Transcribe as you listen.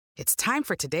It's time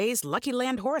for today's Lucky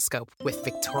Land horoscope with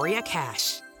Victoria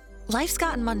Cash. Life's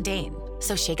gotten mundane,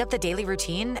 so shake up the daily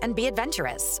routine and be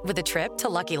adventurous with a trip to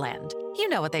Lucky Land. You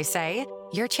know what they say,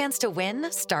 your chance to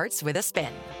win starts with a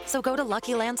spin. So go to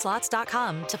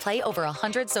LuckyLandSlots.com to play over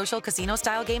 100 social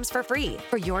casino-style games for free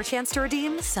for your chance to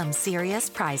redeem some serious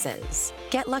prizes.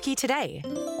 Get lucky today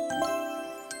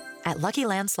at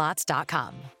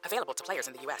LuckyLandSlots.com. Available to players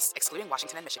in the U.S., excluding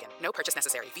Washington and Michigan. No purchase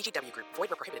necessary. VGW Group. Void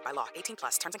where prohibited by law. 18+.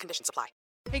 Terms and conditions apply.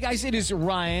 Hey guys, it is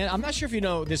Ryan. I'm not sure if you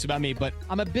know this about me, but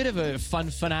I'm a bit of a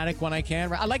fun fanatic when I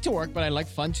can. I like to work, but I like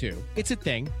fun too. It's a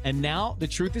thing. And now the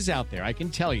truth is out there. I can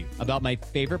tell you about my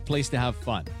favorite place to have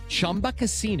fun. Chumba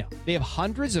Casino. They have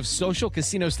hundreds of social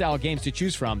casino style games to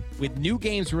choose from with new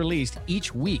games released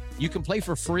each week. You can play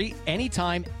for free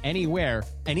anytime, anywhere.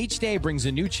 And each day brings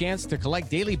a new chance to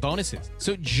collect daily bonuses.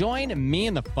 So join me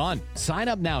in the fun. Sign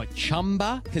up now at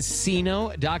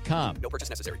ChumbaCasino.com. No purchase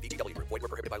necessary. VGW Group. Void where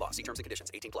prohibited by law. See terms and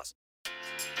conditions.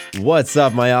 18+. What's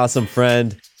up, my awesome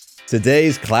friend?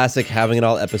 Today's classic Having It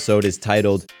All episode is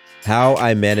titled, How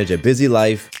I Manage a Busy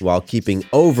Life While Keeping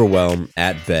Overwhelm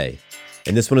at Bay.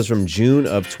 And this one is from June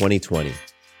of 2020.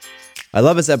 I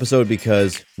love this episode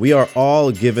because we are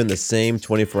all given the same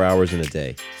 24 hours in a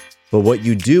day. But what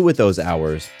you do with those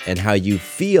hours and how you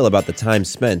feel about the time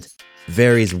spent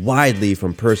varies widely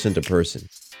from person to person.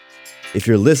 If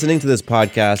you're listening to this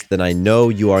podcast, then I know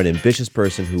you are an ambitious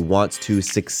person who wants to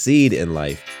succeed in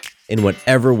life in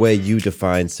whatever way you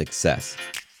define success.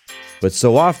 But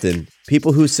so often,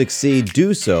 people who succeed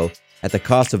do so at the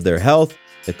cost of their health,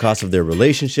 the cost of their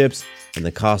relationships, and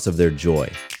the cost of their joy.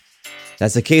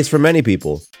 That's the case for many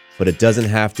people, but it doesn't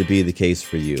have to be the case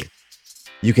for you.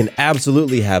 You can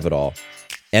absolutely have it all.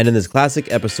 And in this classic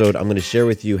episode, I'm going to share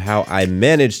with you how I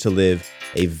managed to live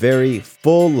a very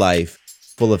full life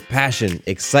full of passion,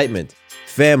 excitement,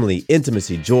 family,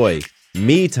 intimacy, joy,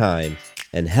 me time,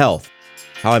 and health.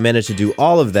 How I managed to do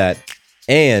all of that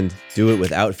and do it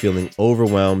without feeling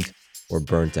overwhelmed or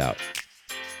burnt out.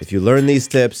 If you learn these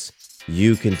tips,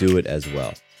 you can do it as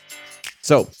well.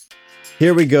 So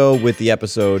here we go with the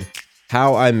episode,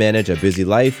 How I Manage a Busy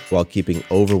Life While Keeping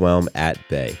Overwhelm at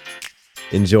Bay.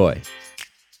 Enjoy.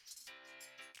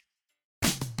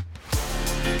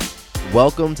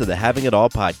 Welcome to the Having It All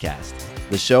podcast,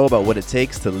 the show about what it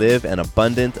takes to live an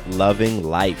abundant, loving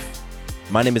life.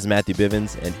 My name is Matthew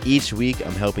Bivens, and each week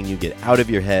I'm helping you get out of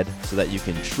your head so that you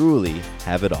can truly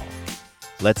have it all.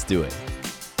 Let's do it.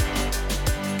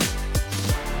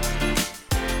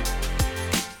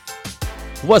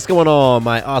 What's going on,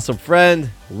 my awesome friend?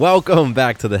 Welcome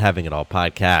back to the Having It All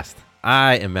podcast.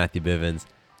 I am Matthew Bivens,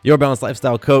 your balanced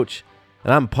lifestyle coach,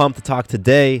 and I'm pumped to talk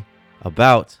today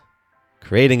about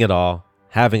creating it all,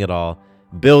 having it all,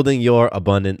 building your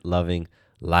abundant, loving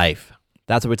life.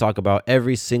 That's what we talk about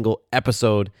every single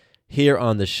episode here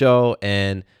on the show.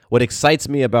 And what excites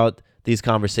me about these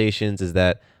conversations is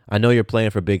that I know you're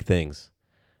playing for big things.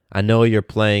 I know you're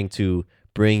playing to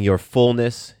bring your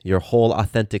fullness, your whole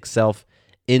authentic self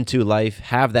into life,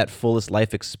 have that fullest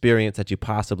life experience that you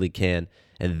possibly can.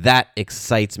 And that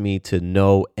excites me to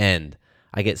no end.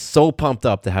 I get so pumped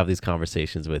up to have these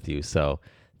conversations with you. So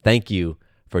thank you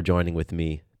for joining with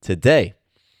me today.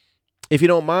 If you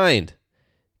don't mind,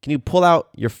 can you pull out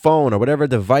your phone or whatever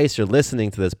device you're listening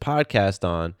to this podcast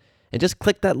on and just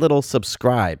click that little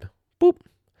subscribe, boop,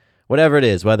 whatever it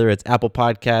is, whether it's Apple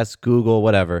Podcasts, Google,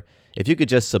 whatever. If you could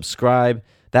just subscribe,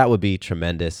 that would be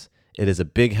tremendous. It is a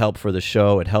big help for the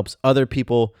show. It helps other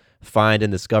people find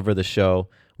and discover the show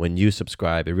when you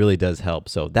subscribe. It really does help.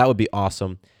 So that would be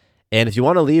awesome. And if you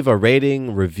want to leave a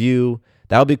rating, review,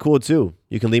 that would be cool too.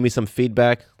 You can leave me some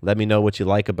feedback. Let me know what you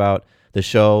like about the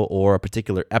show or a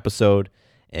particular episode.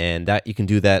 And that you can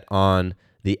do that on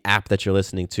the app that you're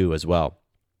listening to as well.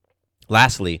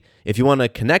 Lastly, if you want to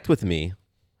connect with me,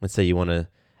 let's say you want to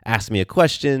ask me a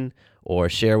question or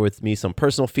share with me some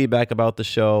personal feedback about the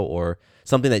show or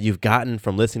something that you've gotten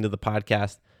from listening to the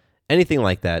podcast, anything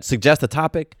like that, suggest a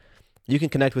topic, you can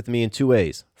connect with me in two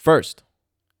ways. First,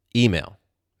 email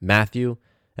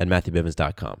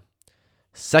matthew@matthewbivens.com.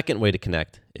 Second way to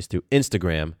connect is through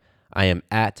Instagram. I am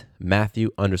at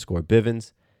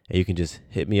Matthew_Bivens, and you can just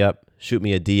hit me up, shoot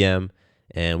me a DM,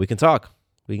 and we can talk.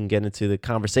 We can get into the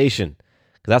conversation,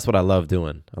 because that's what I love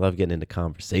doing. I love getting into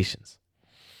conversations.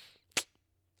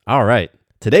 All right.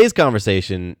 Today's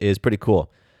conversation is pretty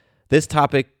cool. This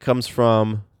topic comes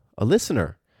from a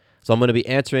listener. So I'm going to be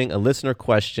answering a listener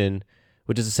question,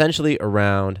 which is essentially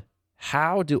around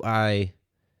how do I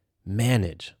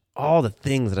manage all the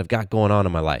things that I've got going on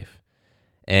in my life?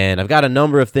 And I've got a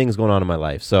number of things going on in my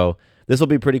life. So this will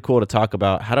be pretty cool to talk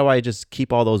about. How do I just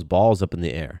keep all those balls up in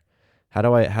the air? How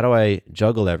do I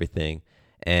juggle everything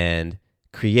and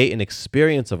create an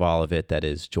experience of all of it that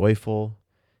is joyful,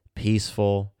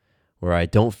 peaceful, where I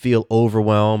don't feel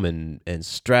overwhelm and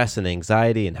stress and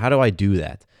anxiety? And how do I do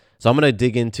that? So I'm going to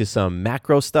dig into some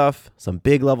macro stuff, some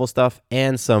big level stuff,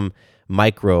 and some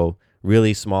micro,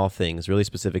 really small things, really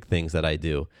specific things that I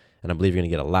do. And I believe you're going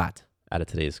to get a lot out of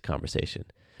today's conversation,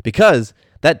 because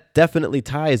that definitely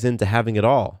ties into having it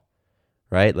all,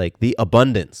 right? Like the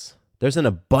abundance. There's an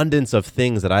abundance of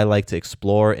things that I like to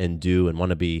explore and do and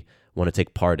want to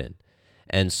take part in.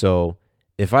 And so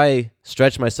if I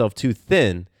stretch myself too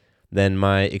thin, then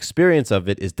my experience of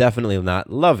it is definitely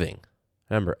not loving.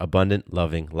 Remember, abundant,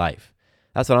 loving life.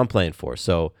 That's what I'm playing for.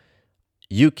 So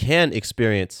you can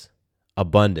experience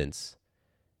abundance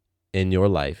in your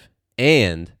life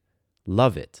and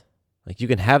love it. Like you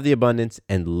can have the abundance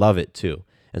and love it too.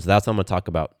 And so that's what I'm going to talk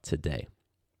about today.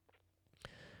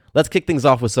 Let's kick things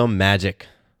off with some magic.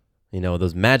 You know,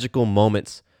 those magical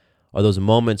moments are those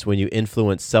moments when you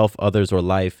influence self, others, or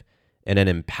life in an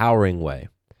empowering way.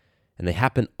 And they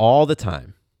happen all the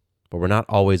time, but we're not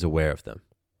always aware of them.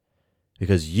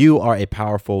 Because you are a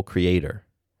powerful creator.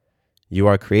 You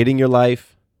are creating your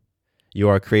life. You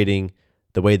are creating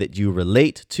the way that you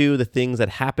relate to the things that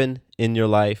happen in your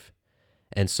life.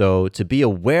 And so to be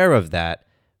aware of that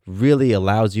really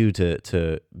allows you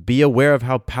to be aware of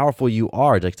how powerful you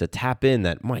are, like to tap in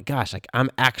that, my gosh, like I'm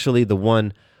actually the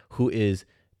one who is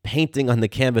painting on the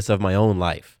canvas of my own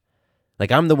life.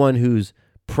 Like I'm the one who's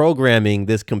programming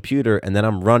this computer and then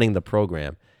I'm running the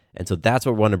program. And so that's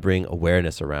what we want to bring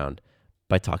awareness around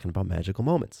by talking about magical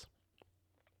moments.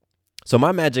 So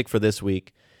my magic for this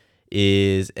week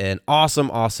is an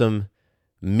awesome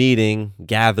meeting,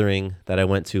 gathering that I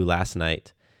went to last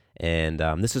night. And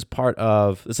this is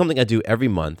something I do every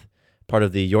month, part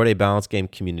of the Your Day Balance Game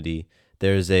community.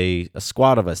 There's a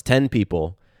squad of us, 10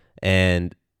 people,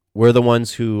 and we're the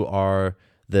ones who are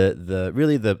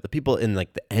the people in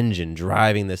like the engine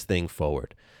driving this thing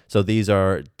forward. So these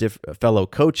are fellow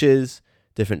coaches,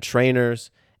 different trainers,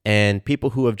 and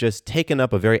people who have just taken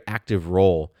up a very active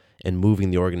role in moving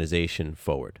the organization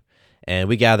forward. And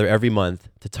we gather every month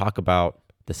to talk about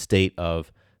the state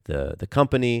of the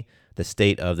company, the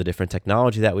state of the different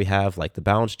technology that we have, like the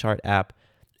Balance Chart app.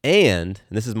 And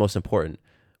this is most important,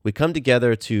 we come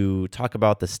together to talk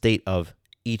about the state of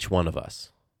each one of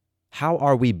us. How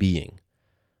are we being?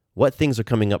 What things are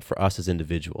coming up for us as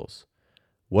individuals?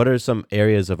 What are some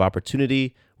areas of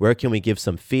opportunity? Where can we give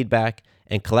some feedback?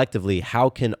 And collectively, how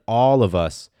can all of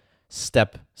us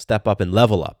step up and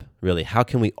level up? Really, how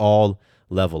can we all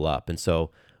level up? And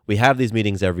so we have these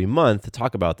meetings every month to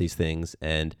talk about these things.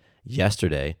 And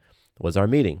yesterday was our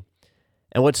meeting.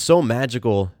 And what's so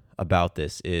magical about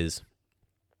this is,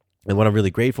 and what I'm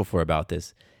really grateful for about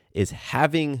this, is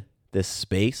having this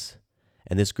space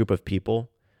and this group of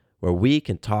people where we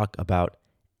can talk about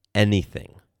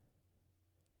anything.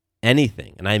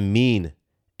 Anything. And I mean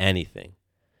anything.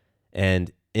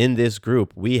 And in this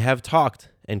group, we have talked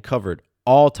and covered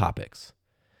all topics.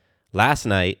 Last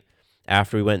night,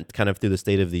 after we went kind of through the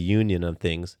State of the Union of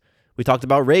things, we talked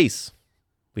about race.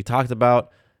 We talked about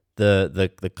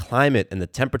the climate and the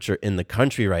temperature in the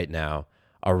country right now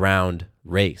around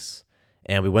race.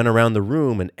 And we went around the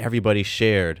room and everybody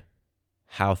shared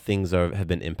how things have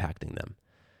been impacting them,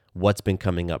 what's been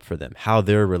coming up for them, how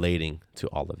they're relating to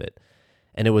all of it.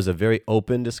 And it was a very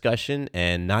open discussion,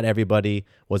 and not everybody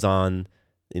was on,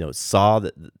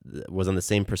 was on the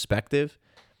same perspective.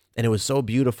 And it was so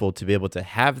beautiful to be able to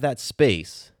have that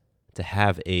space, to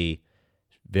have a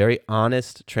very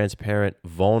honest, transparent,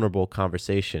 vulnerable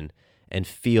conversation and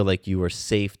feel like you were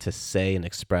safe to say and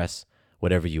express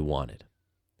whatever you wanted.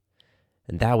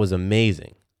 And that was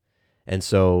amazing. And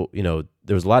so,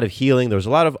 there was a lot of healing. There was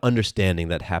a lot of understanding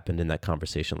that happened in that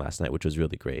conversation last night, which was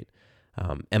really great.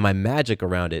 And my magic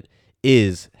around it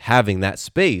is having that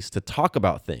space to talk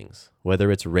about things,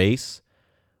 whether it's race,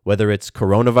 whether it's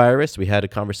coronavirus. We had a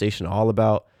conversation all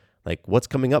about like what's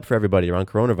coming up for everybody around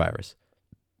coronavirus.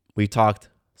 We talked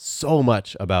so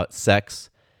much about sex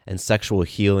and sexual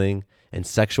healing and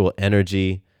sexual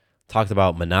energy, talked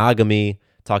about monogamy,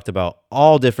 talked about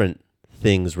all different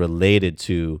things related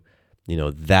to,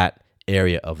 that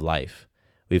area of life.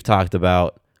 We've talked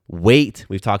about weight.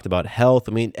 We've talked about health.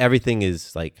 I mean, everything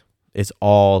is like, it's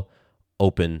all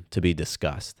open to be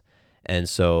discussed. And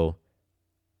so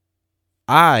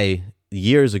I,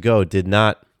 years ago, did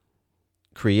not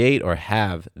create or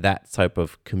have that type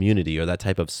of community or that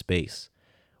type of space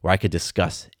where I could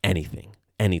discuss anything,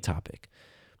 any topic.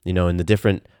 In the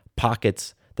different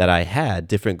pockets that I had,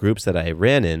 different groups that I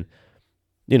ran in,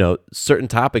 certain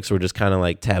topics were just kind of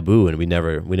like taboo, and we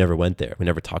never went there. We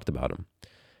never talked about them.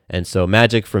 And so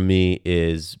magic for me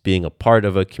is being a part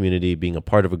of a community, being a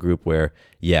part of a group where,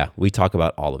 we talk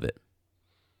about all of it.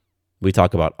 We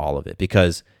talk about all of it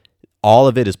because all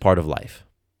of it is part of life.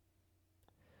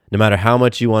 No matter how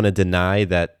much you want to deny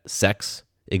that sex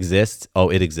exists,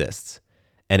 it exists.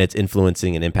 And it's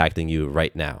influencing and impacting you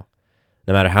right now.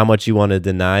 No matter how much you want to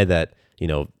deny that,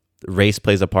 race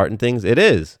plays a part in things, it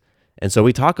is. And so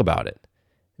we talk about it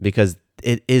because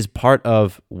it is part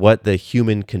of what the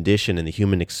human condition and the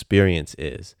human experience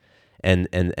is. And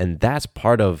that's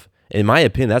part of, in my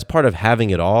opinion, that's part of having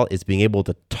it all, is being able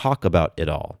to talk about it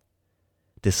all,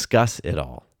 discuss it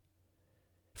all.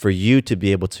 For you to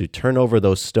be able to turn over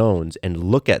those stones and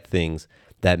look at things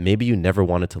that maybe you never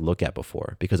wanted to look at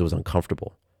before because it was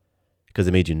uncomfortable, because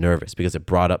it made you nervous, because it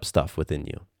brought up stuff within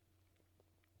you.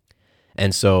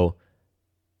 And so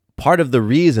part of the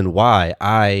reason why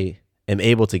I am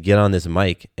able to get on this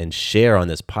mic and share on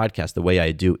this podcast the way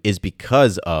I do is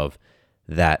because of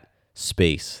that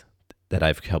space that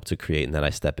I've helped to create and that I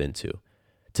step into,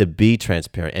 to be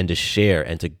transparent and to share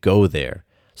and to go there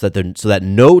so that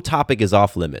no topic is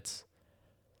off limits.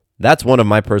 That's one of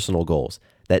my personal goals,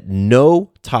 that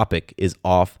no topic is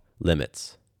off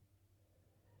limits.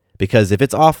 Because if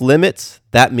it's off limits,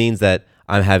 that means that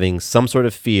I'm having some sort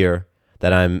of fear,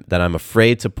 that I'm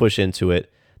afraid to push into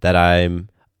it, that I'm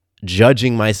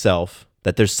judging myself,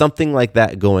 that there's something like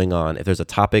that going on if there's a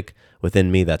topic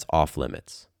within me that's off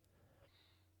limits.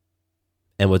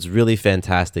 And what's really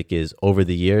fantastic is over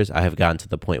the years, I have gotten to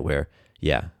the point where,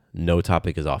 no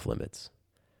topic is off limits.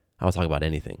 I'll talk about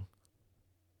anything.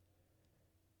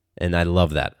 And I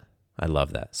love that.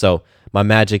 So my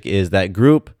magic is that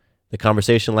group, the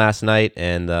conversation last night,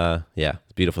 and it's a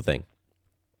beautiful thing.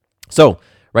 So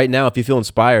right now, if you feel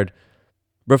inspired,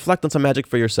 reflect on some magic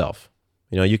for yourself.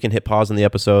 You can hit pause on the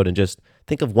episode and just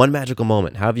think of one magical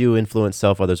moment. How have you influenced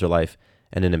self, others, or life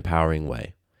in an empowering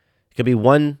way? It could be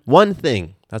one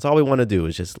thing. That's all we want to do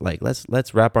is just like,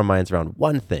 let's wrap our minds around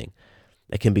one thing.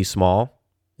 It can be small.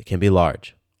 It can be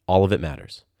large. All of it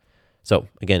matters. So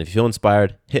again, if you feel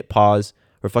inspired, hit pause,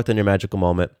 reflect on your magical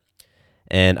moment.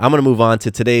 And I'm going to move on to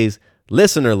today's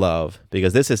listener love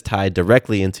because this is tied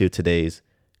directly into today's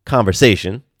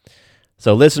conversation.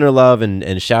 So listener love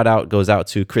and shout out goes out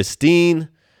to Christine.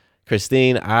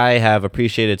 Christine, I have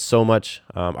appreciated so much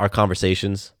our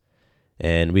conversations,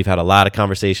 and we've had a lot of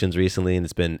conversations recently, and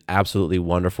it's been absolutely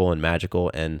wonderful and magical.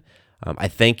 And I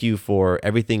thank you for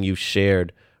everything you've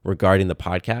shared regarding the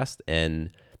podcast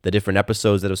and the different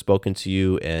episodes that have spoken to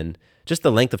you, and just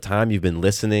the length of time you've been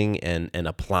listening and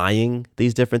applying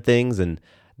these different things. And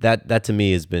that to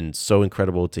me has been so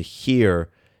incredible to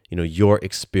hear, your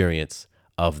experience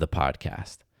of the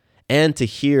podcast and to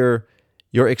hear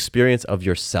your experience of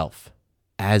yourself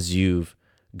as you've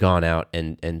gone out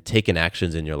and taken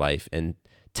actions in your life and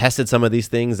tested some of these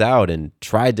things out and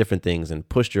tried different things and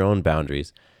pushed your own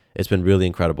boundaries. It's been really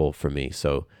incredible for me.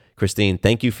 So Christine,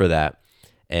 thank you for that.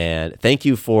 And thank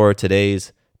you for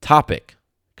today's topic,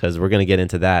 because we're going to get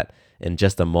into that in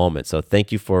just a moment. So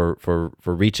thank you for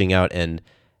reaching out and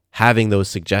having those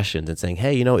suggestions and saying,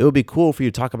 hey, it would be cool for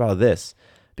you to talk about this,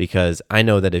 because I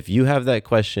know that if you have that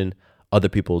question, other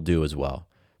people do as well.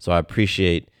 So I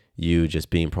appreciate you just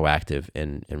being proactive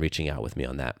and reaching out with me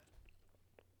on that.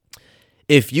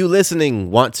 If you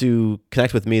listening want to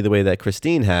connect with me the way that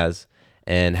Christine has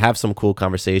and have some cool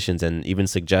conversations and even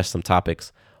suggest some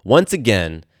topics, once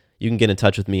again, you can get in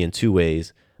touch with me in two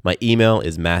ways. My email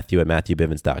is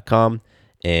matthew@matthewbivens.com.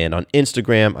 And on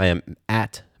Instagram, I am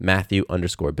at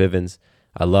Matthew_Bivens.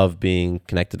 I love being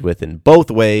connected with in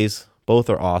both ways. Both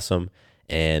are awesome.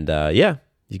 And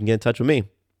you can get in touch with me.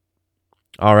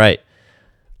 All right.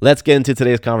 Let's get into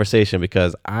today's conversation,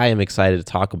 because I am excited to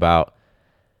talk about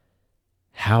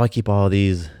how I keep all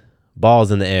these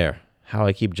balls in the air, how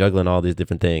I keep juggling all these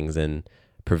different things and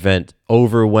prevent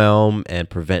overwhelm and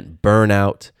prevent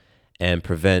burnout and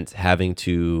prevent having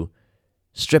to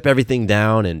strip everything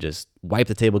down and just wipe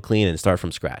the table clean and start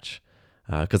from scratch.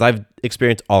 Because I've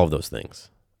experienced all of those things.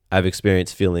 I've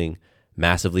experienced feeling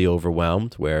massively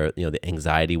overwhelmed where, the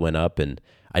anxiety went up and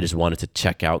I just wanted to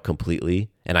check out completely.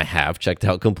 And I have checked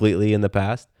out completely in the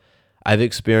past. I've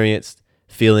experienced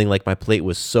feeling like my plate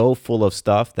was so full of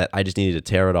stuff that I just needed to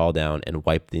tear it all down and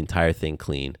wipe the entire thing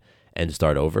clean and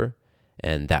start over.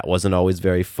 And that wasn't always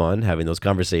very fun, having those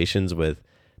conversations with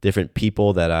different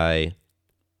people that I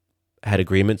had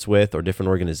agreements with or different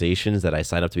organizations that I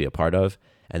signed up to be a part of,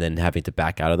 and then having to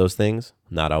back out of those things.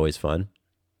 Not always fun.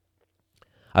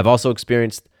 I've also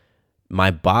experienced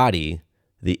my body,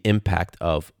 the impact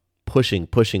of pushing,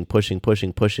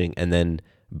 and then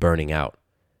burning out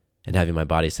and having my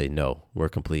body say, no, we're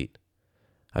complete.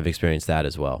 I've experienced that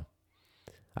as well.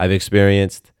 I've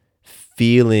experienced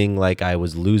feeling like I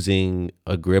was losing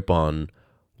a grip on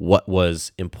what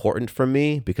was important for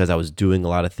me because I was doing a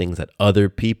lot of things that other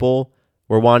people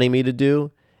were wanting me to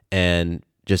do and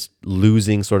just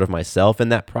losing sort of myself in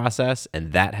that process.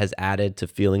 And that has added to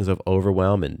feelings of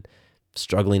overwhelm and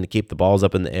struggling to keep the balls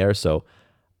up in the air. So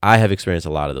I have experienced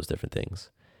a lot of those different things,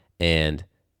 and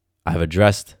I've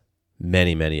addressed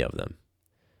many, many of them.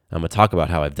 I'm going to talk about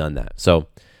how I've done that. So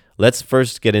let's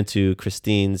first get into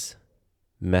Christine's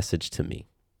message to me.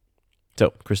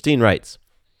 So Christine writes,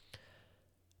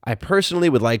 I personally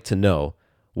would like to know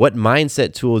what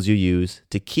mindset tools you use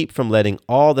to keep from letting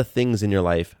all the things in your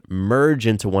life merge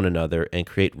into one another and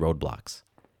create roadblocks.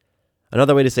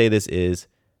 Another way to say this is,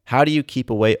 how do you keep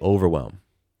away overwhelm?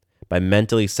 By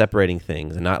mentally separating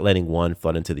things and not letting one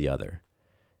flood into the other.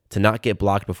 To not get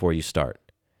blocked before you start.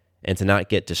 And to not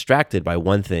get distracted by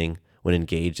one thing when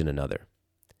engaged in another.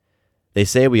 They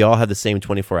say we all have the same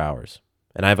 24 hours,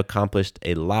 and I've accomplished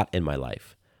a lot in my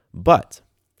life. But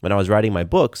when I was writing my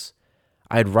books,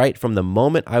 I'd write from the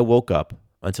moment I woke up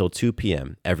until 2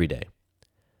 p.m. every day.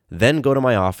 Then go to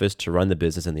my office to run the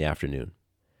business in the afternoon.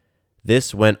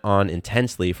 This went on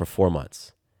intensely for 4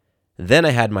 months. Then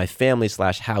I had my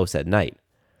family/house at night.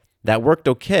 That worked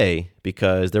okay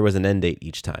because there was an end date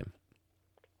each time.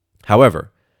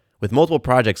 However, with multiple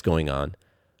projects going on,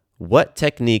 what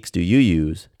techniques do you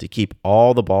use to keep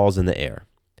all the balls in the air,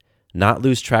 not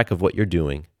lose track of what you're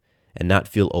doing, and not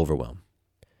feel overwhelmed?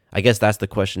 I guess that's the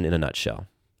question in a nutshell.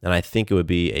 And I think it would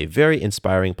be a very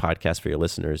inspiring podcast for your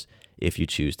listeners if you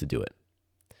choose to do it.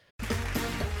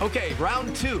 Okay,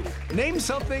 round two. Name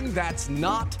something that's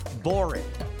not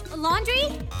boring. A laundry?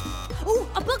 Ooh,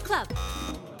 a book club.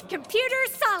 Computer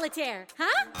solitaire,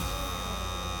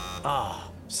 huh?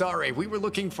 Sorry, we were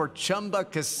looking for Chumba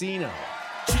Casino.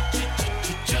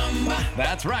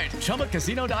 That's right.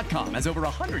 ChumbaCasino.com has over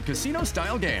 100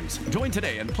 casino-style games. Join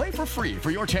today and play for free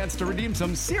for your chance to redeem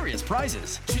some serious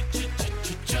prizes.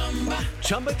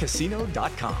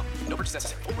 ChumbaCasino.com. No purchase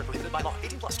necessary. Void where prohibited by law.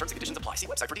 18 plus. Terms and conditions apply. See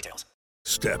website for details.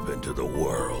 Step into the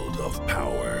world of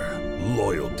power,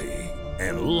 loyalty,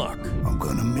 and luck. I'm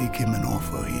gonna make him an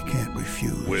offer he can't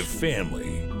refuse. With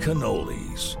family,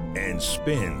 cannolis, and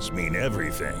spins mean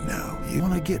everything. Now, you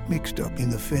wanna get mixed up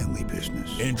in the family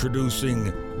business. Introducing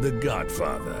The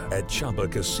Godfather at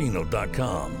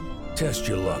ChumbaCasino.com. Test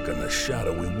your luck in the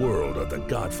shadowy world of The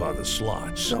Godfather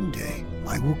slot. Someday,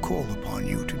 I will call upon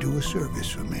you to do a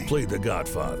service for me. Play The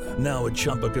Godfather, now at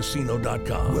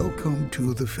ChumbaCasino.com. Welcome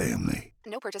to the family.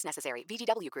 No purchase necessary.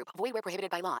 VGW Group. Void where prohibited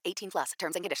by law. 18 plus.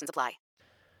 Terms and conditions apply.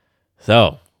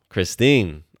 So,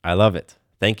 Christine, I love it.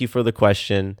 Thank you for the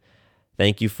question.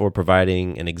 Thank you for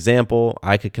providing an example.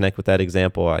 I could connect with that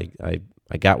example. I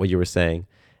got what you were saying.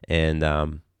 And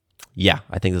yeah,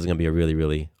 I think this is going to be a really,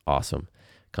 really awesome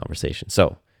conversation.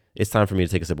 So it's time for me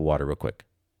to take a sip of water real quick.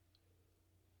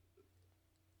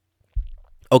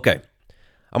 Okay.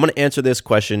 I'm going to answer this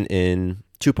question in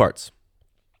two parts.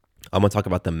 I'm going to talk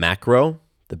about the macro,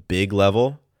 the big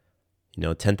level,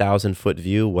 10,000 foot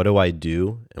view. What do I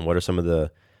do? And what are some of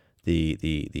the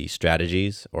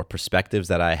strategies or perspectives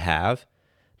that I have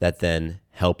that then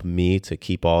help me to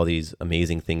keep all these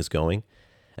amazing things going?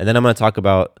 And then I'm going to talk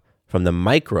about, from the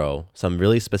micro, some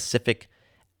really specific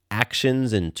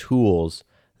actions and tools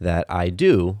that I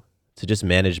do to just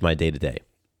manage my day-to-day.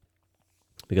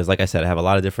 Because like I said, I have a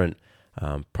lot of different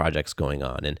projects going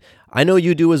on. And I know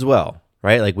you do as well,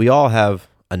 right? Like we all have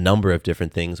a number of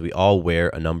different things. We all wear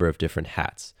a number of different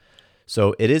hats.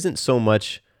 So it isn't so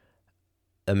much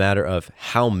a matter of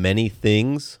how many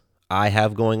things I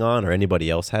have going on or anybody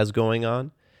else has going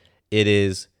on. It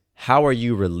is, how are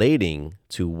you relating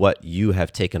to what you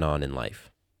have taken on in life?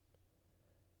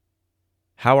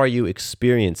 How are you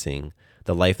experiencing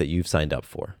the life that you've signed up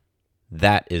for?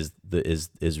 That is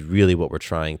really what we're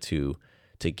trying to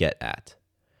get at.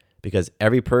 Because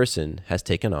every person has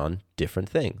taken on different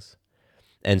things.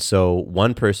 And so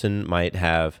one person might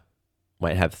have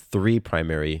three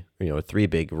primary, three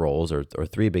big roles or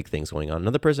three big things going on.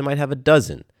 Another person might have a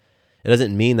dozen. It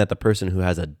doesn't mean that the person who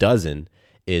has a dozen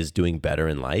is doing better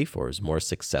in life or is more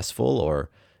successful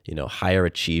or, higher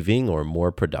achieving or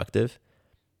more productive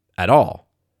at all,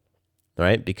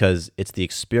 right? Because it's the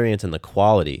experience and the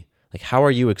quality. Like, how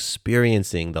are you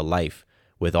experiencing the life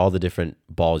with all the different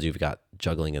balls you've got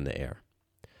juggling in the air?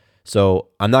 So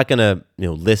I'm not going to,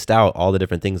 list out all the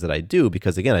different things that I do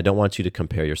because, again, I don't want you to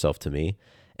compare yourself to me.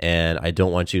 And I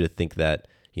don't want you to think that,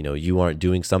 you aren't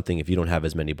doing something if you don't have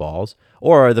as many balls.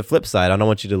 Or the flip side, I don't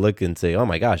want you to look and say, oh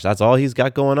my gosh, that's all he's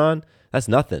got going on. That's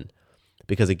nothing.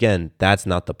 because again, that's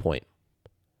not the point.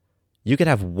 You could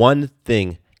have one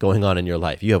thing going on in your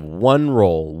life. You have one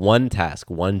role, one task,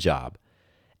 one job.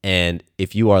 And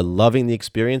if you are loving the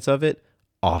experience of it,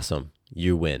 awesome,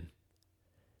 you win.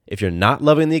 If you're not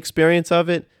loving the experience of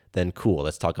it, then cool,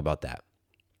 let's talk about that.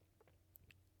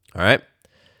 All right.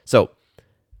 So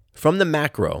from the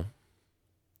macro,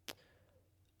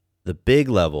 the big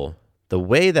level, the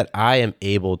way that I am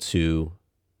able to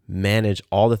manage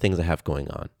all the things I have going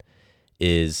on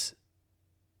is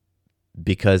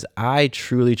because I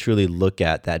truly, truly look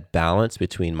at that balance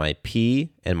between my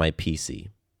P and my PC.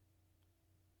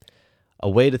 A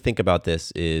way to think about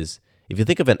this is, if you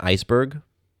think of an iceberg,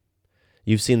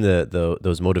 you've seen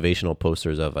those motivational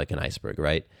posters of like an iceberg,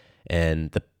 right?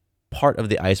 And the part of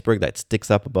the iceberg that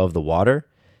sticks up above the water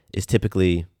is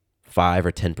typically 5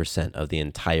 or 10% of the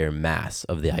entire mass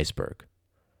of the iceberg,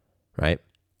 right?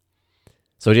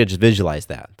 So you just visualize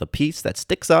that. The piece that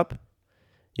sticks up,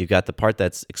 you've got the part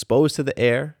that's exposed to the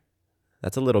air.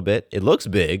 That's a little bit. It looks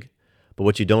big, but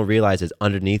what you don't realize is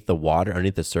underneath the water,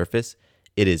 underneath the surface,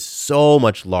 it is so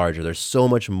much larger. There's so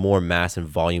much more mass and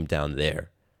volume down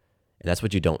there. And that's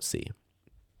what you don't see.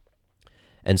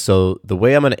 And so the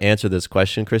way I'm going to answer this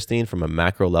question, Christine, from a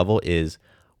macro level is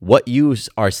what you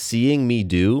are seeing me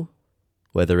do,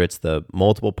 whether it's the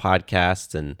multiple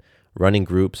podcasts and running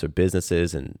groups or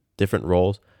businesses and different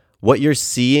roles, what you're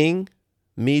seeing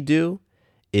me do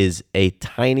is a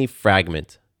tiny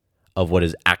fragment of what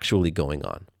is actually going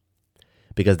on.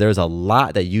 Because there's a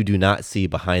lot that you do not see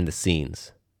behind the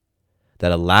scenes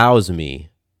that allows me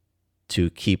to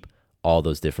keep all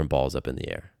those different balls up in the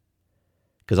air.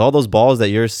 Because all those balls that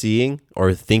you're seeing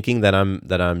or thinking that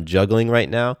I'm juggling right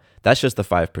now, that's just the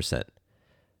 5%.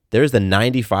 There's the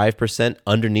 95%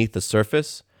 underneath the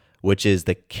surface, which is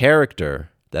the character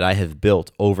that I have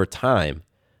built over time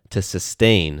to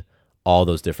sustain all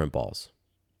those different balls.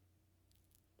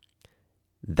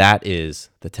 That is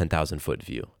the 10,000 foot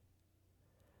view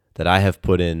that I have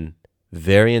put in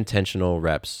very intentional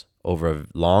reps over a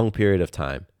long period of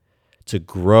time to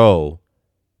grow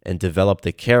and develop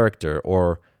the character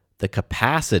or the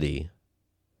capacity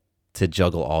to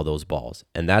juggle all those balls.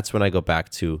 And that's when I go back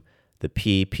to the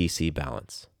P-PC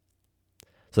balance.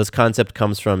 So this concept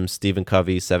comes from Stephen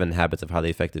Covey's 7 Habits of Highly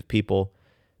Effective People.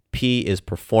 P is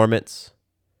performance,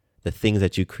 the things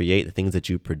that you create, the things that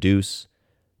you produce,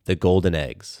 the golden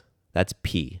eggs. That's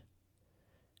P.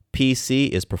 PC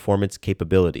is performance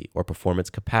capability or performance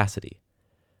capacity.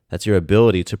 That's your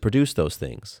ability to produce those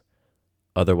things,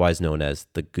 otherwise known as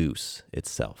the goose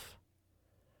itself.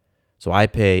 So I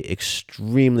pay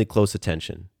extremely close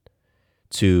attention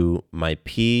to my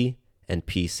P and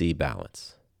PC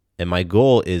balance. And my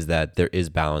goal is that there is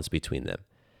balance between them.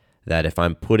 That if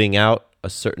I'm putting out a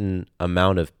certain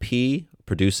amount of P,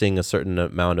 producing a certain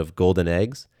amount of golden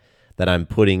eggs, that I'm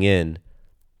putting in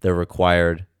the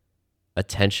required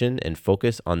attention and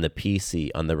focus on the PC,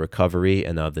 on the recovery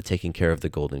and of the taking care of the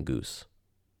golden goose.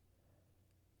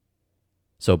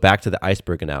 So back to the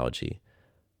iceberg analogy.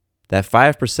 That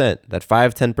 5%, that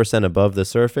 5-10% above the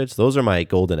surface, those are my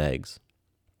golden eggs.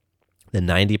 The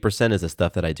 90% is the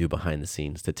stuff that I do behind the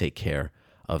scenes to take care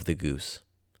of the goose,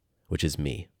 which is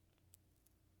me.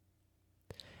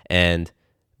 And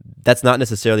that's not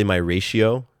necessarily my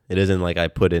ratio. It isn't like I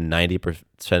put in 90%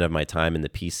 of my time in the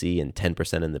PC and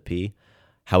 10% in the P.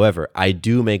 However, I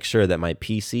do make sure that my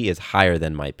PC is higher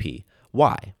than my P.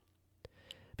 Why?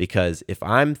 Because if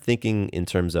I'm thinking in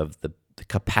terms of the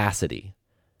capacity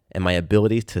and my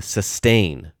ability to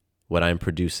sustain what I'm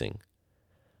producing,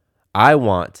 I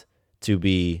want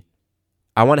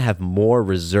to have more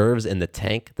reserves in the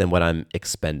tank than what I'm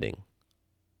expending.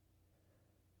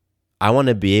 I want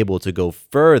to be able to go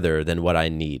further than what I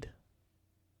need.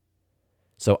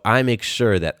 So I make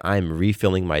sure that I'm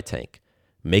refilling my tank,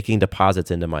 making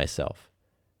deposits into myself,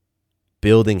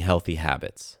 building healthy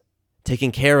habits,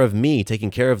 taking care of me, taking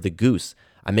care of the goose.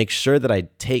 I make sure that I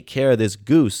take care of this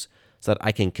goose so that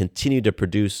I can continue to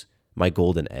produce my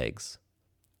golden eggs.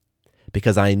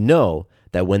 Because I know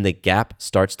that when the gap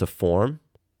starts to form,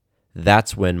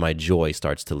 that's when my joy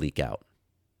starts to leak out.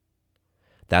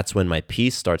 That's when my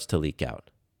peace starts to leak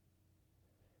out.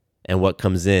 And what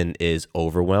comes in is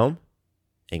overwhelm,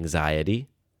 anxiety,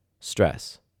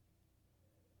 stress.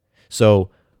 So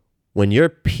when your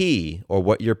P or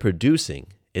what you're producing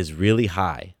is really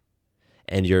high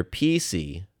and your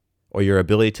PC or your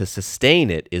ability to sustain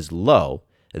it is low,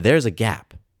 there's a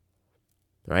gap,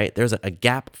 right? There's a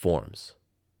gap forms.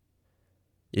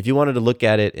 If you wanted to look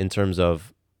at it in terms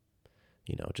of,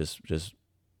 just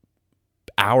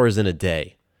hours in a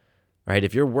day, right?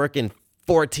 If you're working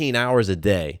 14 hours a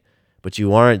day, but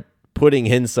you aren't putting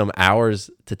in some hours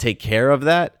to take care of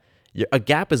that, a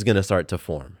gap is going to start to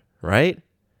form, right?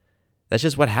 That's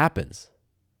just what happens.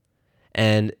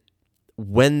 And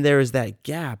when there's that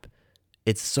gap,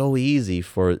 it's so easy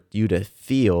for you to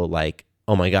feel like,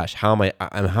 oh my gosh, how am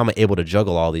I able to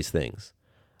juggle all these things?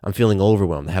 I'm feeling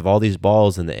overwhelmed. I have all these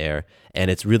balls in the air,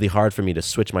 and it's really hard for me to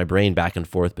switch my brain back and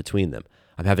forth between them.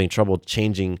 I'm having trouble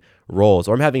changing roles,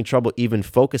 or I'm having trouble even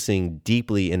focusing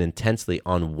deeply and intensely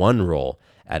on one role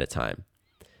at a time.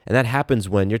 And that happens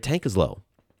when your tank is low.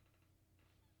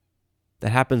 That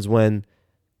happens when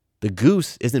the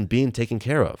goose isn't being taken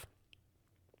care of.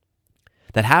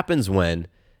 That happens when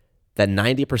that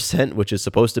 90%, which is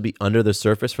supposed to be under the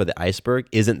surface for the iceberg,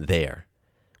 isn't there.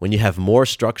 When you have more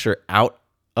structure out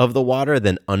of the water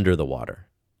than under the water.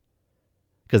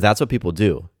 Because that's what people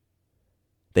do.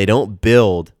 They don't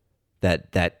build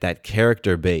that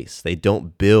character base. They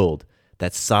don't build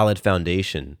that solid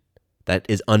foundation that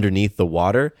is underneath the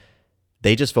water.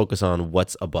 They just focus on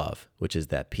what's above, which is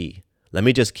that P. Let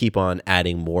me just keep on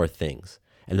adding more things.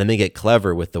 And let me get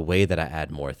clever with the way that I add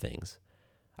more things.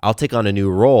 I'll take on a new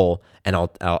role and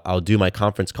I'll do my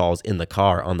conference calls in the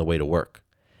car on the way to work.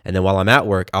 And then while I'm at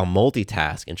work, I'll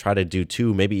multitask and try to do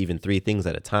 2, maybe even 3 things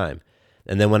at a time.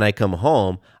 And then when I come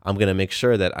home, I'm going to make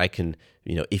sure that I can,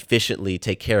 efficiently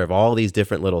take care of all these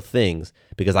different little things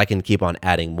because I can keep on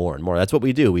adding more and more. That's what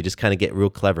we do. We just kind of get real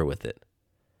clever with it.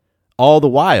 All the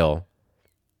while,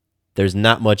 there's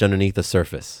not much underneath the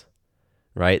surface,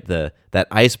 right? That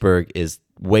iceberg is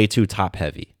way too top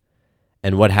heavy.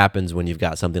 And what happens when you've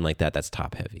got something like that that's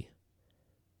top heavy?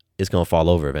 It's going to fall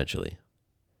over eventually.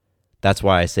 That's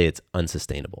why I say it's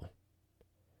unsustainable.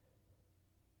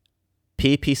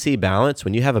 PPC balance,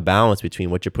 when you have a balance between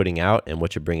what you're putting out and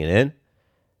what you're bringing in,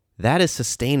 that is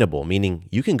sustainable, meaning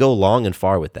you can go long and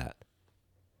far with that.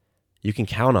 You can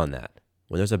count on that.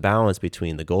 When there's a balance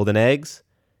between the golden eggs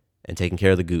and taking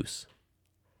care of the goose,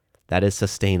 that is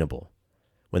sustainable.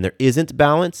 When there isn't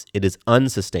balance, it is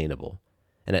unsustainable.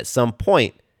 And at some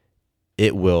point,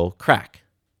 it will crack.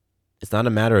 It's not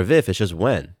a matter of if, it's just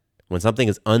when. When something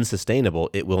is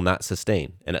unsustainable, it will not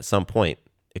sustain. And at some point,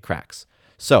 it cracks.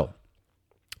 So,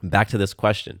 back to this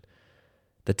question.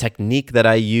 The technique that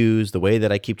I use, the way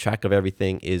that I keep track of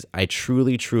everything is I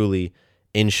truly, truly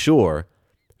ensure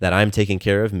that I'm taking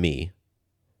care of me.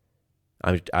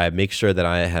 I make sure that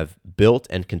I have built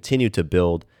and continue to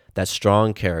build that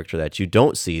strong character that you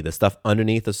don't see, the stuff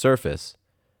underneath the surface,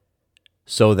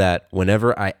 so that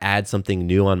whenever I add something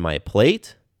new on my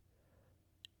plate,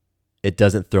 it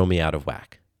doesn't throw me out of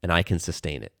whack and I can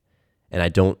sustain it. And I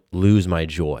don't lose my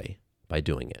joy by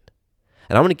doing it.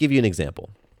 And I want to give you an example.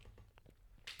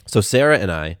 So Sarah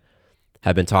and I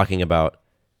have been talking about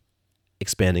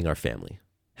expanding our family,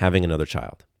 having another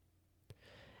child.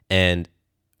 And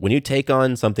when you take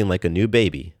on something like a new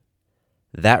baby,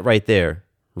 that right there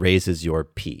raises your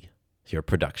P, your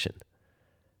production.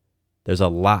 There's a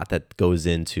lot that goes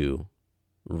into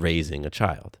raising a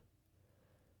child.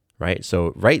 Right?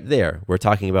 So right there, we're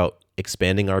talking about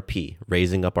expanding our P,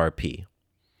 raising up our P.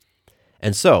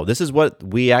 And so this is what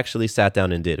we actually sat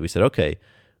down and did. We said, okay,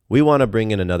 we want to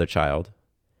bring in another child,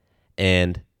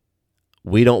 and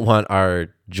we don't want our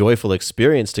joyful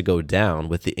experience to go down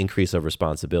with the increase of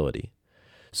responsibility.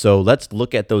 So let's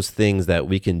look at those things that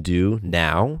we can do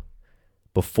now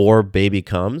before baby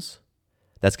comes.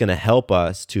 That's going to help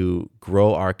us to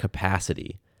grow our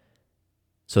capacity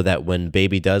so that when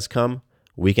baby does come,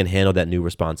 we can handle that new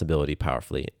responsibility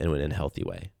powerfully and in a healthy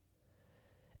way.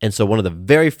 And so one of the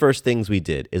very first things we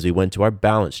did is we went to our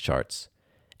balance charts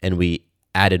and we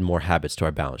added more habits to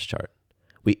our balance chart.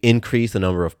 We increased the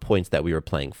number of points that we were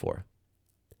playing for.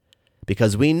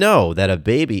 Because we know that a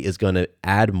baby is going to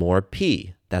add more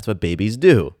P. That's what babies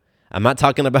do. I'm not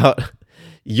talking about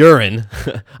urine.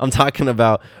 I'm talking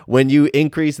about when you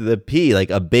increase the P, like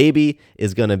a baby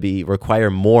is going to require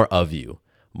more of you,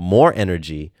 more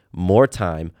energy, more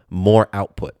time, more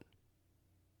output.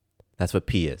 That's what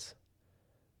P is,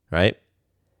 right?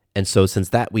 And so since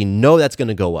that, we know that's going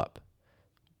to go up.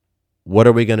 What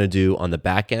are we going to do on the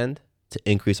back end to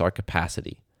increase our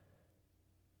capacity?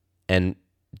 And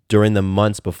during the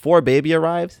months before baby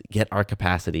arrives, get our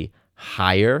capacity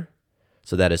higher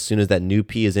so that as soon as that new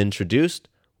P is introduced,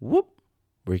 whoop,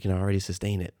 we can already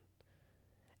sustain it.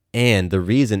 And the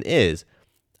reason is,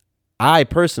 I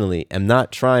personally am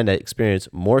not trying to experience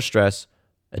more stress,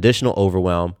 additional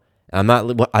overwhelm. I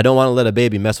don't want to let a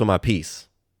baby mess with my peace,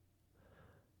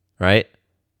 right?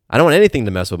 I don't want anything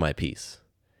to mess with my peace.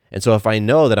 And so if I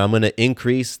know that I'm going to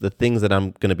increase the things that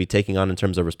I'm going to be taking on in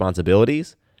terms of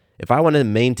responsibilities, if I want to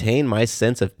maintain my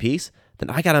sense of peace, then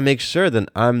I got to make sure that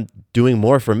I'm doing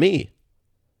more for me.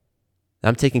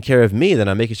 I'm taking care of me, then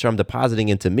I'm making sure I'm depositing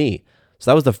into me.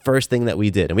 So that was the first thing that we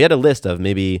did. And we had a list of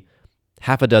maybe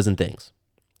half a dozen things.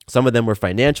 Some of them were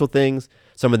financial things.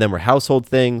 Some of them were household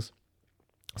things.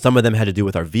 Some of them had to do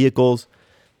with our vehicles.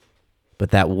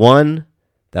 But that one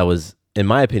that was, in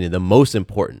my opinion, the most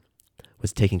important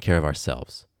was taking care of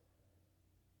ourselves.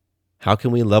 How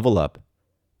can we level up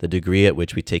the degree at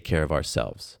which we take care of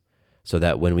ourselves so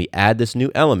that when we add this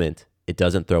new element, it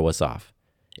doesn't throw us off?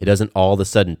 It doesn't all of a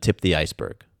sudden tip the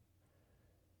iceberg.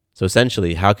 So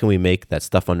essentially, how can we make that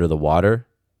stuff under the water?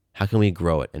 How can we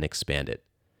grow it and expand it?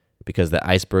 Because the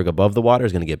iceberg above the water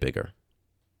is going to get bigger.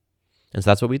 And so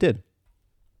that's what we did.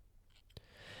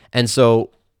 And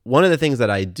so one of the things that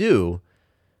I do,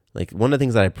 like one of the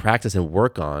things that I practice and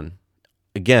work on,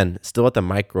 again, still at the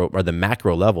micro or the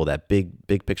macro level, that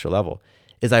big picture level,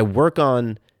 is I work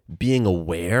on being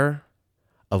aware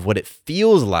of what it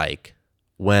feels like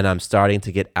when I'm starting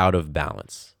to get out of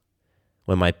balance,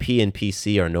 when my P and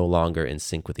PC are no longer in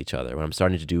sync with each other, when I'm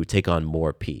starting to take on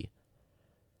more P.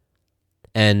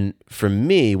 And for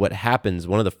me, what happens,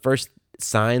 one of the first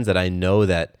signs that I know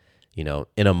that,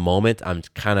 in a moment I'm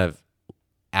kind of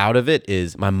out of it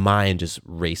is my mind just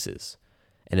races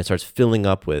and it starts filling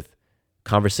up with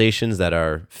conversations that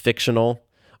are fictional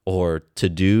or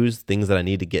to-dos, things that I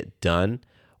need to get done,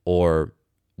 or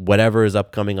whatever is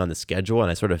upcoming on the schedule, and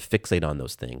I sort of fixate on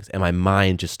those things. And my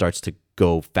mind just starts to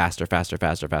go faster. It's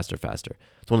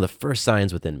one of the first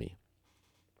signs within me.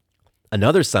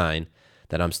 Another sign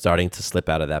that I'm starting to slip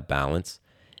out of that balance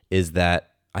is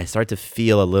that I start to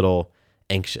feel a little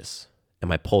anxious and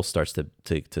my pulse starts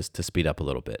to speed up a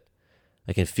little bit.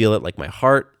 I can feel it, like my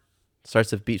heart starts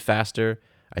to beat faster.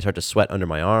 I start to sweat under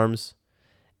my arms.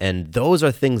 And those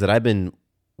are things that I've been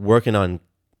working on,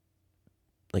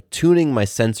 like tuning my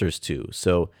sensors to,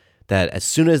 so that as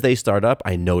soon as they start up,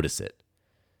 I notice it.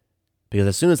 Because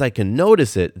as soon as I can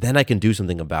notice it, then I can do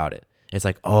something about it. It's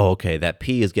like, oh, okay, that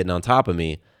P is getting on top of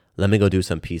me. Let me go do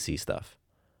some PC stuff.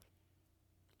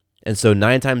 And so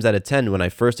 9 times out of 10, when I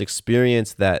first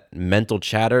experience that mental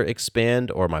chatter expand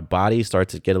or my body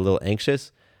starts to get a little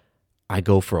anxious, I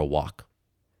go for a walk.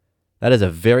 That is a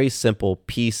very simple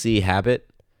PC habit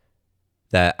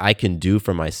that I can do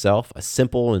for myself, a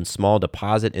simple and small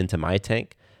deposit into my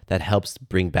tank that helps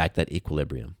bring back that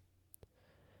equilibrium.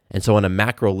 And so on a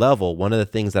macro level, one of the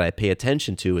things that I pay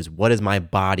attention to is, what is my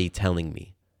body telling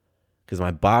me? Because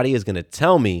my body is going to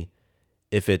tell me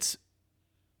if it's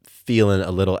feeling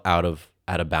a little out of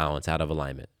balance, out of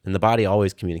alignment. And the body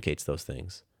always communicates those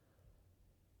things.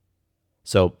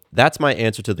 So that's my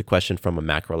answer to the question from a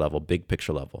macro level, big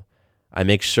picture level. I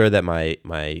make sure that my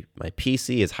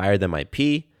PC is higher than my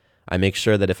P. I make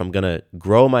sure that if I'm going to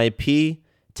grow my P,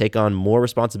 take on more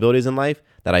responsibilities in life,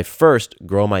 that I first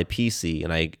grow my PC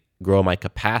and I grow my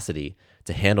capacity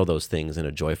to handle those things in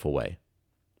a joyful way.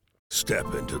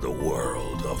 Step into the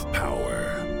world of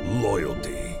power,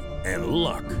 loyalty, and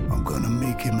luck. I'm gonna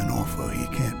make him an offer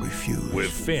he can't refuse.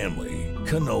 With family,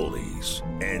 cannolis,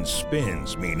 and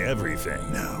spins mean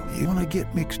everything. Now, you wanna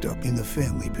get mixed up in the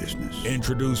family business.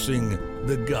 Introducing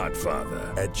The Godfather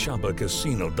at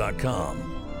ChumbaCasino.com.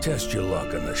 Test your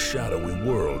luck in the shadowy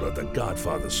world of The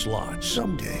Godfather slot.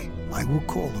 Someday, I will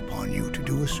call upon you to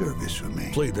do a service for me.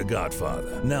 Play The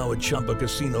Godfather now at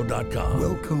ChumbaCasino.com.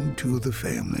 Welcome to the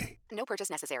family. No purchase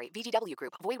necessary. VGW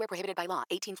Group. Void where prohibited by law.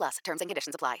 18+. Terms and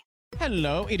conditions apply.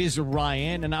 Hello, it is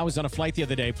Ryan, and I was on a flight the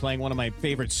other day playing one of my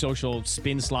favorite social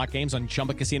spin slot games on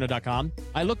ChumbaCasino.com.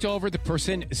 I looked over at the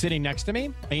person sitting next to me,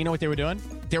 and you know what they were doing?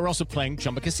 They were also playing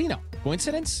Chumba Casino.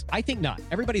 Coincidence? I think not.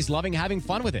 Everybody's loving having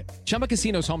fun with it. Chumba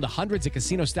Casino is home to hundreds of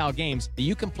casino-style games that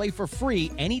you can play for free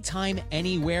anytime,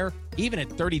 anywhere, even at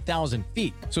 30,000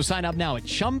 feet. So sign up now at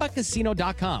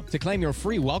ChumbaCasino.com to claim your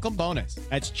free welcome bonus.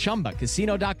 That's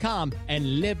ChumbaCasino.com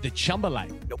and live the Chumba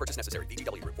life. No purchase necessary.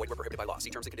 VGW Group. Void where prohibited by law. See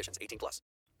terms and conditions. 18+.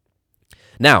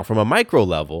 Now, from a micro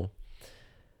level,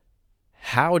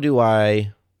 how do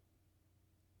I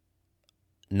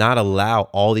not allow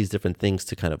all these different things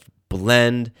to kind of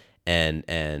blend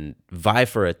and vie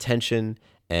for attention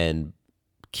and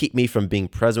keep me from being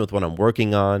present with what I'm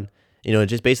working on? You know,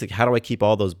 just basically, how do I keep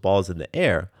all those balls in the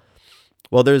air?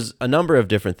 Well, there's a number of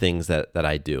different things that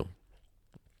I do.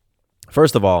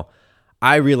 First of all,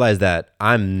 I realize that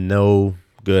I'm no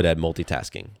good at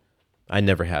multitasking. I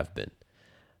never have been.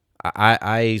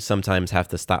 I sometimes have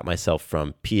to stop myself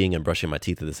from peeing and brushing my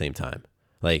teeth at the same time.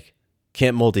 Like,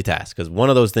 can't multitask because one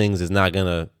of those things is not going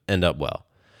to end up well.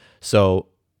 So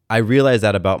I realize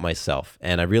that about myself,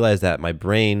 and I realize that my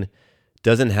brain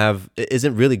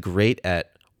isn't really great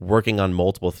at working on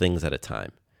multiple things at a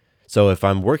time. So if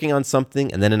I'm working on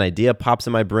something and then an idea pops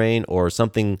in my brain or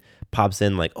something pops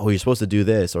in like, oh, you're supposed to do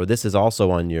this, or this is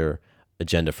also on your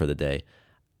agenda for the day,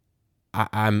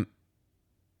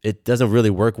 it doesn't really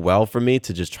work well for me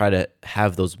to just try to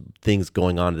have those things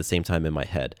going on at the same time in my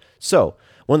head. So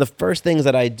one of the first things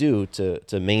that I do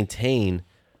to maintain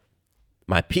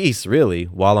my peace, really,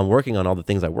 while I'm working on all the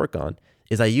things I work on,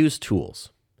 is I use tools.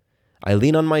 I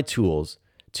lean on my tools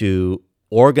to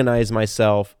organize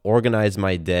myself, organize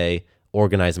my day,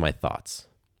 organize my thoughts.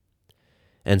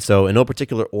 And so in no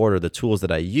particular order, the tools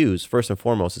that I use, first and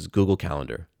foremost, is Google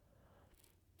Calendar.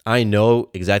 I know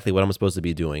exactly what I'm supposed to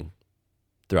be doing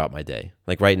throughout my day.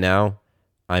 Like right now,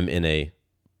 I'm in a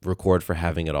record for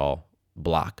having it all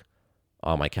block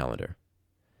on my calendar.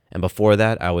 And before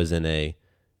that, I was in a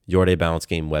Your Day Balance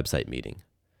Game website meeting.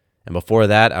 And before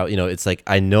that, it's like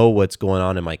I know what's going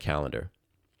on in my calendar.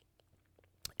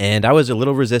 And I was a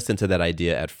little resistant to that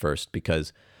idea at first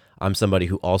because I'm somebody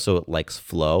who also likes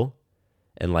flow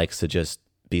and likes to just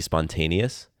be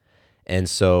spontaneous. And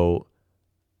so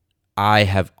I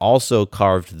have also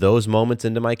carved those moments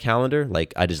into my calendar.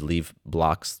 Like I just leave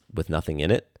blocks with nothing in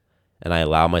it, and I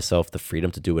allow myself the freedom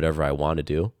to do whatever I want to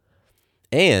do.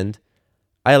 And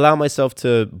I allow myself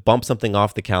to bump something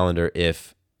off the calendar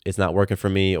if it's not working for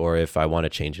me or if I want to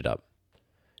change it up.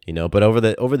 But over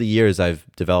the years, I've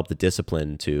developed the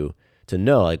discipline to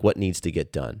know like what needs to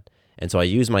get done. And so I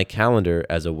use my calendar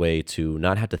as a way to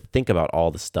not have to think about all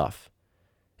the stuff.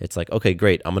 It's like, okay,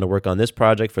 great. I'm going to work on this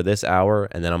project for this hour,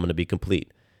 and then I'm going to be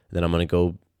complete. And then I'm going to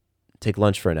go take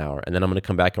lunch for an hour, and then I'm going to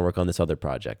come back and work on this other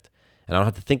project. And I don't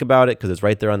have to think about it because it's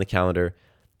right there on the calendar,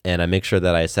 and I make sure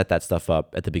that I set that stuff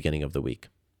up at the beginning of the week.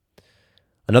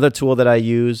 Another tool that I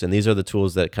use, and these are the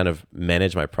tools that kind of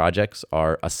manage my projects,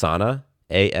 are Asana,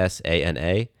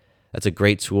 Asana. That's a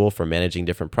great tool for managing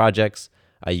different projects.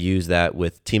 I use that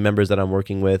with team members that I'm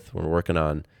working with. When we're working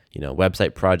on,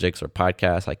 website projects or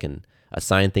podcasts, I can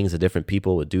assign things to different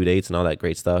people with due dates and all that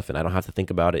great stuff, and I don't have to think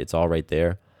about it. It's all right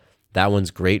there. That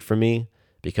one's great for me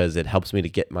because it helps me to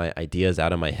get my ideas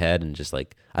out of my head and just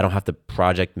like I don't have to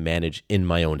project manage in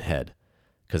my own head.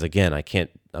 Because again,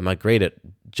 I'm not great at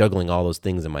juggling all those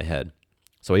things in my head.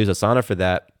 So I use Asana for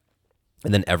that.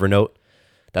 And then Evernote,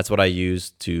 that's what I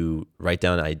use to write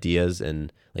down ideas.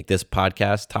 And like this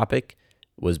podcast topic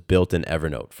was built in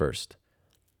Evernote first.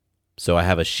 So I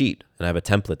have a sheet and I have a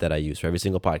template that I use for every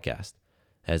single podcast.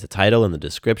 It has the title and the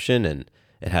description, and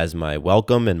it has my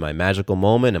welcome and my magical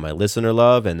moment and my listener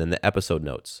love, and then the episode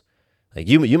notes. Like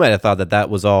you might have thought that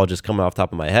was all just coming off the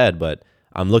top of my head, but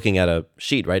I'm looking at a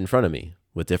sheet right in front of me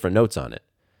with different notes on it.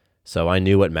 So I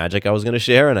knew what magic I was going to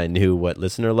share, and I knew what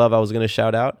listener love I was going to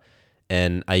shout out.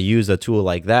 And I use a tool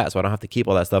like that so I don't have to keep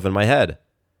all that stuff in my head.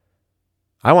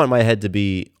 I want my head to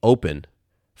be open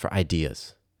for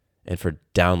ideas and for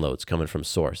downloads coming from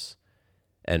source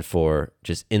and for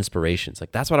just inspirations.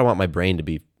 Like that's what I want my brain to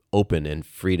be open and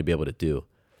free to be able to do.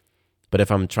 But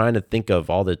if I'm trying to think of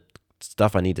all the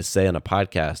stuff I need to say on a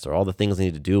podcast or all the things I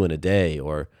need to do in a day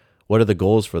or what are the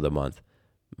goals for the month,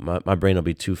 my brain will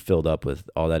be too filled up with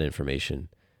all that information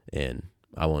and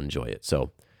I won't enjoy it.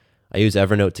 So I use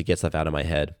Evernote to get stuff out of my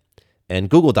head, and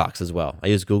Google Docs as well. I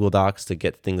use Google Docs to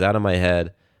get things out of my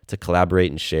head, to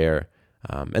collaborate and share.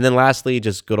 And then lastly,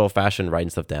 just good old-fashioned writing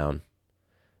stuff down.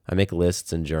 I make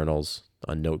lists and journals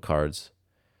on note cards.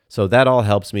 So that all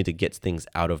helps me to get things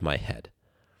out of my head,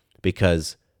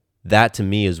 because that to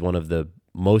me is one of the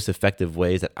most effective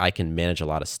ways that I can manage a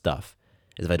lot of stuff,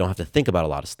 is if I don't have to think about a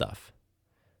lot of stuff.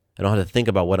 I don't have to think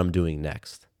about what I'm doing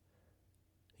next.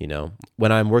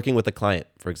 When I'm working with a client,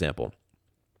 for example,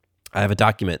 I have a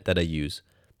document that I use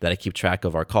that I keep track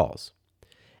of our calls.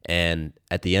 And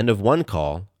at the end of one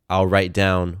call, I'll write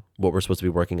down what we're supposed to be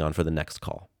working on for the next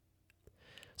call.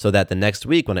 So that the next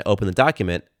week when I open the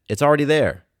document, it's already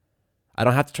there. I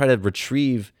don't have to try to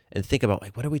retrieve and think about,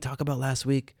 like, what did we talk about last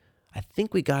week? I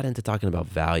think we got into talking about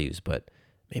values, but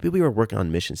maybe we were working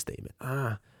on mission statement.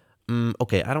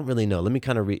 Okay, I don't really know. Let me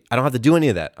kind of read. I don't have to do any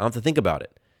of that. I don't have to think about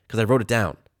it because I wrote it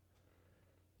down.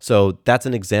 So that's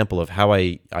an example of how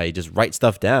I just write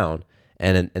stuff down,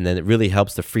 and then it really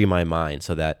helps to free my mind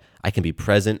so that I can be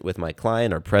present with my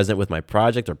client or present with my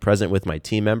project or present with my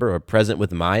team member or present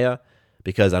with Maya,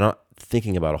 because I'm not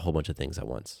thinking about a whole bunch of things at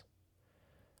once.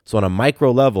 So on a micro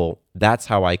level, that's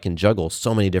how I can juggle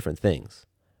so many different things.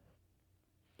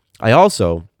 I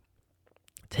also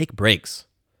take breaks.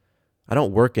 I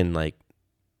don't work in like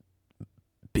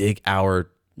big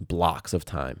hour blocks of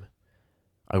time.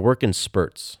 I work in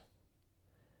spurts,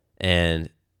 and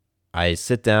I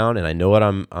sit down and I know what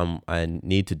I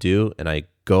need to do, and I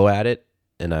go at it,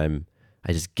 and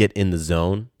I just get in the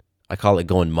zone. I call it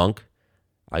going monk.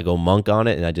 I go monk on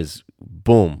it, and I just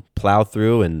boom, plow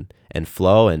through and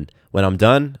flow. And When I'm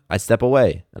done, I step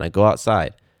away and I go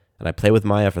outside and I play with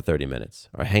Maya for 30 minutes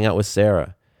or I hang out with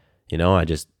Sarah.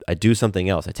 I do something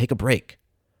else. I take a break.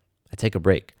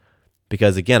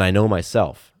 Because again, I know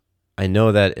myself. I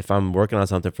know that if I'm working on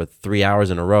something for 3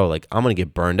 hours in a row, like I'm going to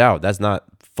get burned out. That's not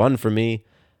fun for me.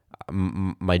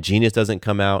 My genius doesn't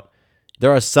come out.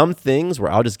 There are some things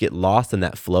where I'll just get lost in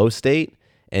that flow state.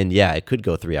 And yeah, it could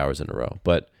go 3 hours in a row.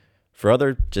 But for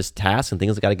other just tasks and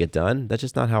things that got to get done, that's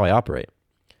just not how I operate.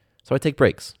 So I take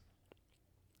breaks.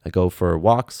 I go for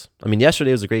walks. I mean,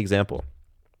 yesterday was a great example.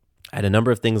 I had a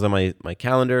number of things on my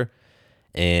calendar,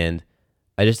 and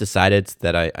I just decided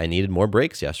that I needed more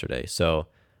breaks yesterday. So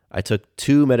I took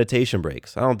 2 meditation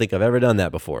breaks. I don't think I've ever done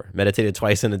that before. Meditated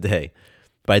twice in a day.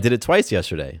 But I did it twice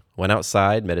yesterday. Went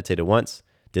outside, meditated once,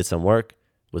 did some work,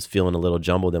 was feeling a little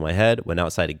jumbled in my head, went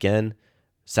outside again,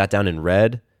 sat down and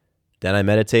read. Then I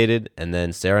meditated, and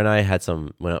then Sarah and I had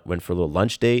went for a little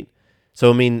lunch date.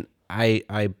 So, I mean,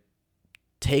 I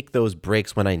take those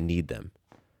breaks when I need them.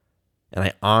 And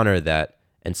I honor that.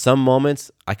 In some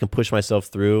moments, I can push myself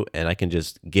through and I can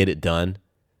just get it done.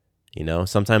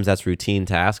 Sometimes that's routine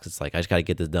tasks. It's like, I just got to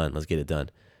get this done. Let's get it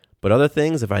done. But other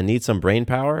things, if I need some brain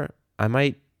power, I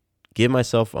might give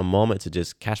myself a moment to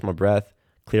just catch my breath,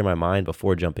 clear my mind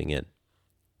before jumping in.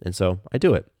 And so I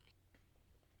do it.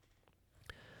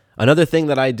 Another thing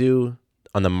that I do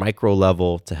on the micro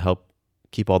level to help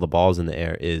keep all the balls in the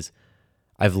air is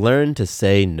I've learned to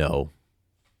say no.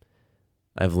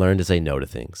 I've learned to say no to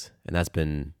things, and that's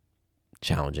been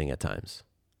challenging at times.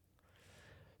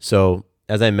 So,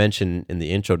 as I mentioned in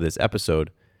the intro to this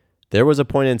episode, there was a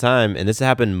point in time, and this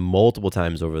happened multiple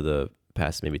times over the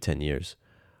past maybe 10 years,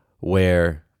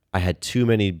 where I had too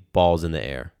many balls in the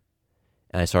air,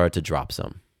 and I started to drop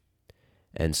some.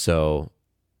 And so,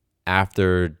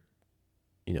 after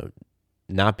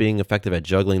not being effective at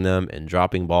juggling them and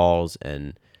dropping balls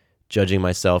and judging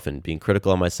myself and being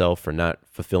critical of myself for not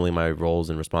fulfilling my roles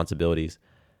and responsibilities,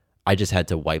 I just had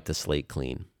to wipe the slate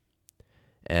clean.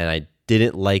 And I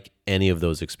didn't like any of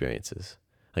those experiences.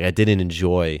 Like, I didn't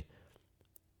enjoy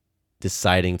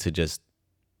deciding to just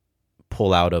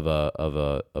pull out of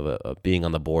a being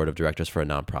on the board of directors for a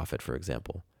nonprofit, for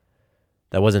example.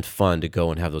 That wasn't fun to go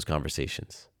and have those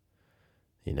conversations.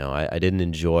 I didn't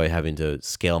enjoy having to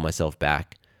scale myself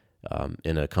back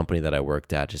in a company that I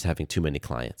worked at, just having too many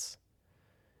clients.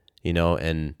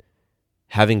 And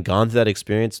having gone through that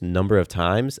experience a number of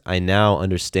times, I now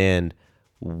understand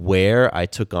where I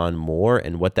took on more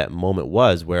and what that moment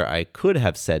was where I could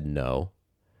have said no,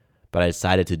 but I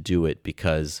decided to do it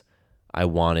because I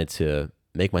wanted to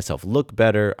make myself look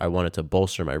better. I wanted to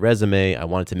bolster my resume. I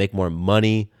wanted to make more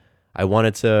money. I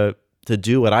wanted to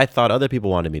do what I thought other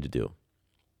people wanted me to do.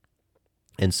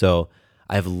 And so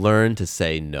I've learned to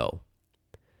say no.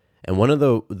 And one of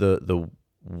the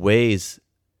ways,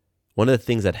 one of the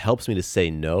things that helps me to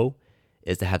say no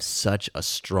is to have such a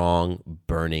strong,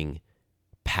 burning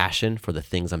passion for the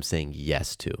things I'm saying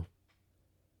yes to.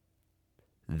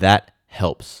 That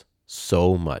helps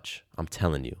so much, I'm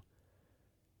telling you.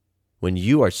 When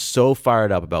you are so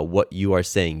fired up about what you are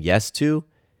saying yes to,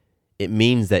 it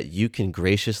means that you can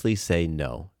graciously say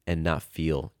no and not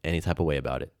feel any type of way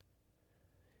about it.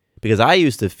 Because I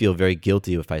used to feel very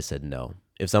guilty if I said no.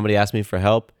 If somebody asked me for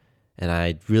help and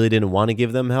I really didn't want to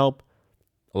give them help,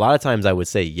 a lot of times I would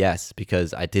say yes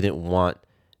because I didn't want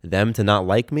them to not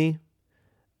like me.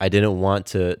 I didn't want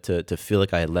to feel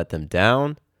like I had let them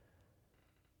down.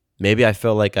 Maybe I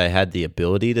felt like I had the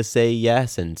ability to say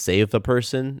yes and save the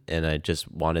person, and I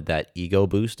just wanted that ego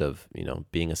boost of,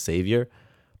 being a savior.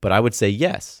 But I would say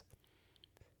yes.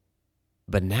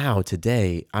 But now,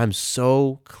 today, I'm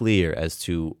so clear as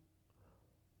to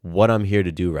what I'm here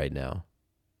to do right now,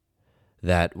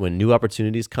 that when new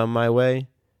opportunities come my way,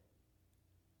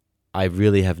 I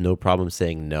really have no problem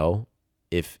saying no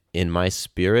if in my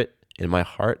spirit, in my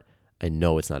heart, I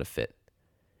know it's not a fit.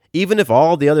 Even if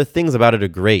all the other things about it are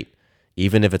great,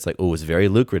 even if it's like, oh, it's very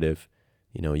lucrative,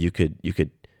 you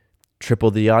could triple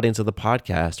the audience of the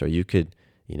podcast, or you could,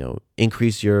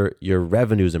 increase your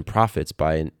revenues and profits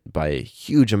by a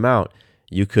huge amount.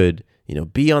 You could,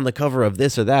 be on the cover of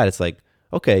this or that. It's like,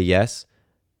 okay, yes,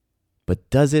 but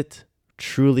does it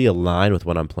truly align with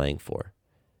what I'm playing for?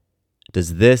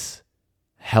 Does this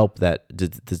help that?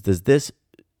 Does this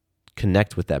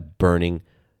connect with that burning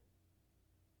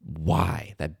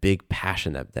why, that big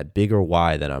passion, that bigger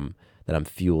why that I'm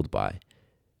fueled by?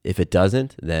 If it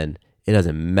doesn't, then it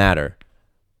doesn't matter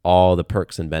all the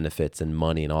perks and benefits and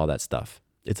money and all that stuff.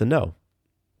 It's a no.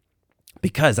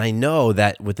 Because I know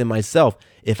that within myself,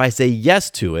 if I say yes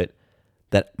to it,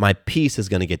 that my peace is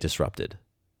going to get disrupted.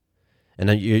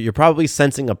 And you're probably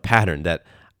sensing a pattern that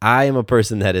I am a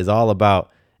person that is all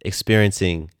about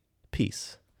experiencing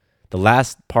peace. The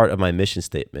last part of my mission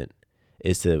statement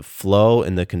is to flow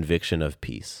in the conviction of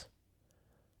peace.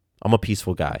 I'm a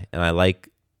peaceful guy, and I like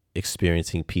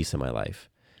experiencing peace in my life.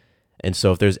 And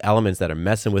so if there's elements that are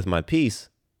messing with my peace,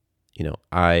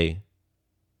 I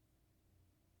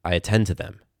attend to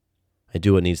them. I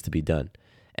do what needs to be done.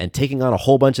 And taking on a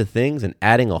whole bunch of things and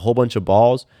adding a whole bunch of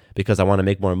balls because I want to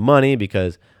make more money,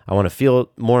 because I want to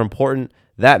feel more important,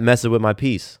 that messes with my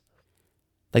peace.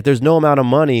 Like, there's no amount of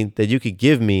money that you could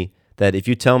give me that if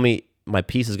you tell me my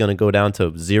peace is going to go down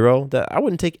to 0, that I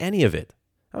wouldn't take any of it.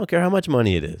 I don't care how much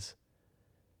money it is,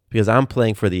 because I'm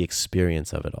playing for the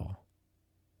experience of it all.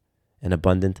 An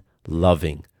abundant,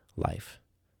 loving life.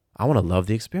 I want to love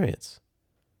the experience.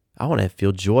 I want to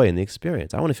feel joy in the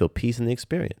experience. I want to feel peace in the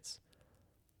experience.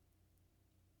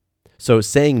 So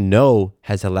saying no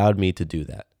has allowed me to do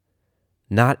that.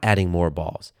 Not adding more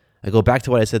balls. I go back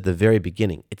to what I said at the very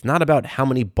beginning. It's not about how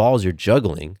many balls you're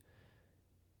juggling.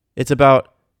 It's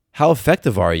about how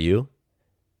effective are you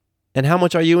and how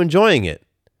much are you enjoying it.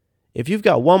 If you've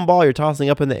got one ball you're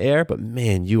tossing up in the air, but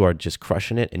man, you are just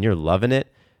crushing it and you're loving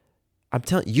it, I'm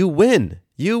telling you,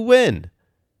 you win.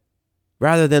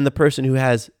 Rather than the person who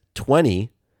has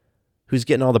 20, who's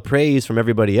getting all the praise from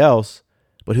everybody else,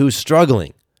 but who's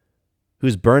struggling,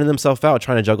 who's burning themselves out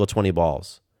trying to juggle 20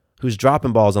 balls, who's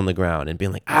dropping balls on the ground and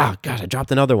being like, God, I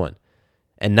dropped another one,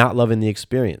 and not loving the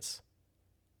experience.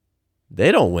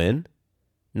 They don't win.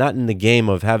 Not in the game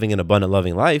of having an abundant,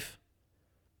 loving life.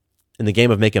 In the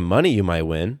game of making money, you might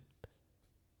win.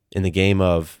 In the game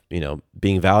of,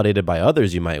 being validated by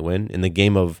others, you might win. In the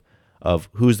game of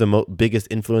who's the biggest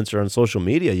influencer on social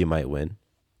media, you might win.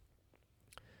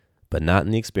 But not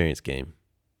in the experience game.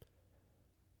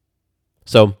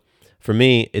 So for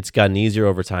me, it's gotten easier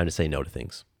over time to say no to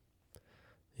things.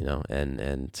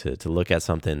 And to look at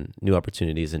something, new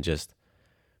opportunities, and just,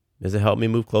 does it help me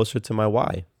move closer to my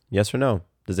why? Yes or no?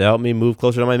 Does it help me move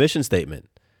closer to my mission statement?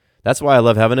 That's why I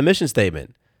love having a mission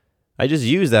statement. I just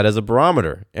use that as a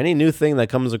barometer. Any new thing that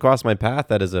comes across my path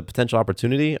that is a potential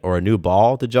opportunity or a new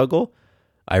ball to juggle,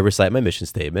 I recite my mission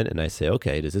statement and I say,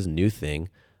 okay, does this new thing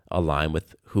align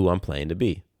with who I'm planning to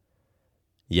be?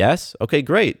 Yes? Okay,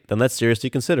 great. Then let's seriously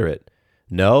consider it.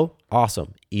 No?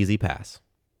 Awesome. Easy pass.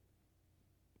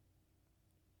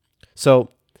 So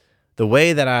the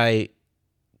way that I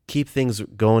keep things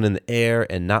going in the air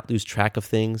and not lose track of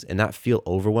things and not feel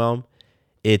overwhelmed,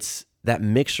 it's that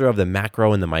mixture of the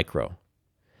macro and the micro.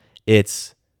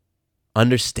 It's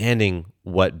understanding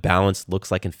what balance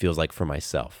looks like and feels like for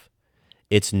myself.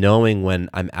 It's knowing when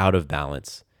I'm out of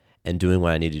balance and doing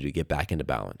what I need to do to get back into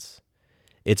balance.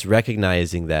 It's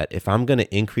recognizing that if I'm going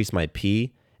to increase my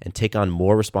P and take on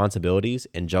more responsibilities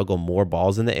and juggle more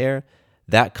balls in the air,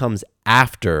 that comes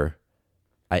after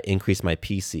I increase my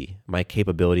PC, my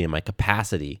capability and my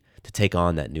capacity to take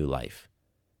on that new life.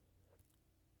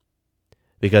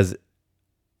 Because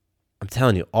I'm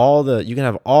telling you, you can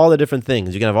have all the different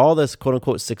things. You can have all this quote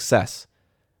unquote success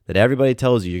that everybody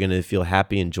tells you you're going to feel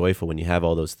happy and joyful when you have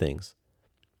all those things.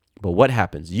 But what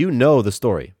happens? You know the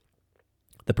story.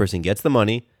 The person gets the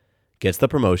money, gets the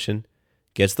promotion,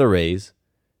 gets the raise,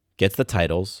 gets the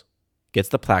titles, gets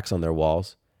the plaques on their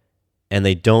walls, and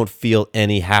they don't feel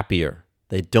any happier.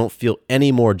 They don't feel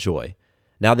any more joy.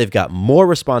 Now they've got more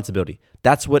responsibility.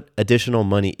 That's what additional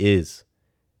money is.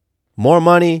 More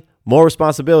money, more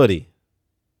responsibility.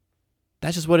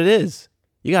 That's just what it is.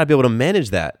 You got to be able to manage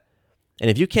that. And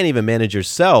if you can't even manage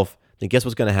yourself, then guess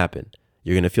what's going to happen?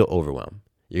 You're going to feel overwhelmed.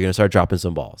 You're going to start dropping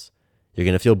some balls. You're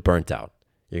going to feel burnt out.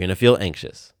 You're going to feel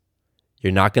anxious.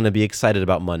 You're not going to be excited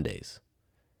about Mondays.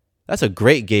 That's a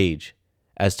great gauge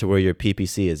as to where your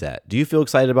PPC is at. Do you feel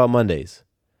excited about Mondays?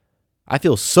 I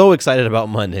feel so excited about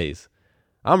Mondays.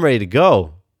 I'm ready to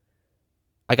go.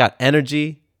 I got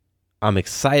energy. I'm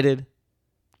excited.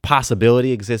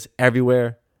 Possibility exists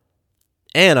everywhere.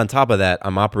 And on top of that,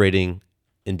 I'm operating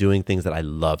and doing things that I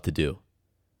love to do.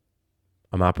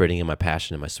 I'm operating in my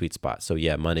passion and my sweet spot. So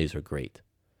yeah, Mondays are great.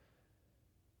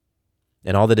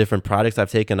 And all the different projects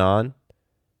I've taken on,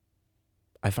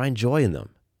 I find joy in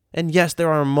them. And yes,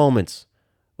 there are moments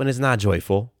when it's not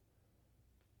joyful,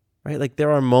 right? Like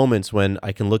there are moments when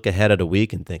I can look ahead at a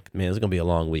week and think, man, this is going to be a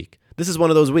long week. This is one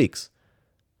of those weeks.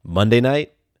 Monday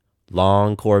night,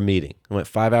 long core meeting. It went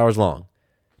 5 hours long.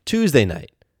 Tuesday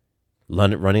night,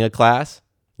 running a class,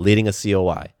 leading a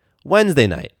COI. Wednesday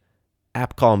night,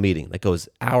 app call meeting that goes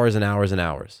hours and hours and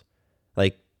hours.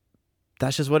 Like,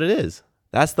 that's just what it is.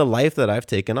 That's the life that I've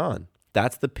taken on.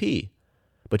 That's the P.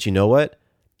 But you know what?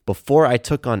 Before I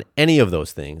took on any of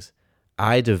those things,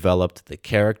 I developed the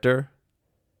character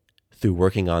through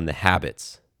working on the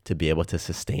habits to be able to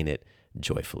sustain it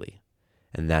joyfully.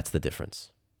 And that's the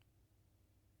difference.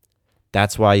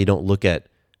 That's why you don't look at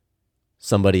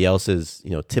somebody else's,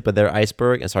 tip of their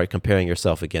iceberg and start comparing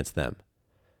yourself against them.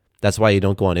 That's why you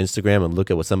don't go on Instagram and look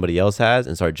at what somebody else has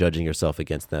and start judging yourself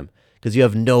against them, because you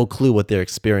have no clue what their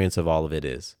experience of all of it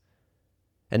is.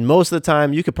 And most of the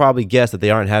time, you could probably guess that they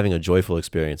aren't having a joyful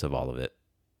experience of all of it.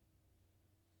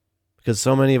 Because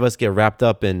so many of us get wrapped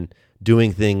up in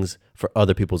doing things for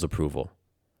other people's approval,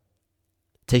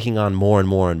 taking on more and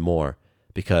more and more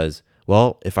because,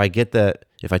 well, if I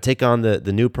take on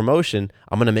the new promotion,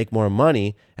 I'm going to make more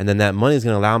money, and then that money is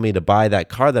going to allow me to buy that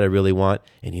car that I really want.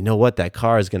 And you know what? That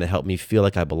car is going to help me feel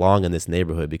like I belong in this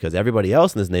neighborhood because everybody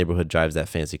else in this neighborhood drives that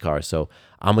fancy car. So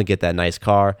I'm going to get that nice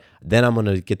car. Then I'm going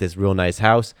to get this real nice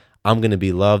house. I'm going to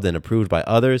be loved and approved by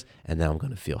others, and then I'm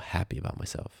going to feel happy about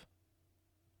myself.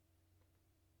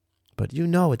 But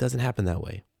it doesn't happen that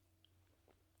way.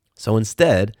 So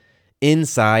instead,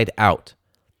 inside out,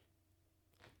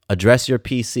 address your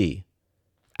PC.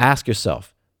 Ask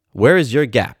yourself, where is your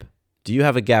gap? Do you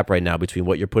have a gap right now between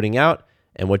what you're putting out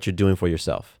and what you're doing for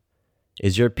yourself?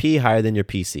 Is your P higher than your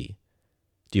PC?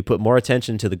 Do you put more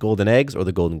attention to the golden eggs or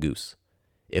the golden goose?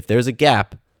 If there's a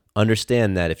gap,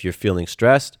 understand that if you're feeling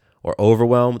stressed or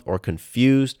overwhelmed or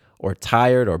confused or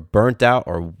tired or burnt out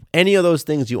or any of those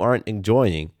things you aren't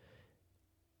enjoying,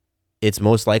 it's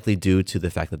most likely due to the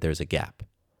fact that there's a gap.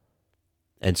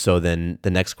 And so then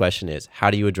the next question is, how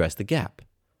do you address the gap?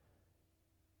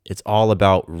 It's all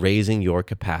about raising your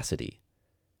capacity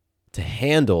to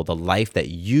handle the life that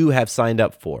you have signed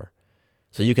up for.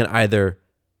 So you can either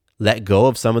let go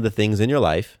of some of the things in your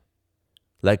life,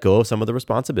 let go of some of the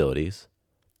responsibilities.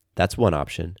 That's one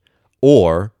option.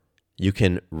 Or you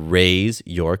can raise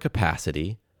your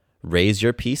capacity, raise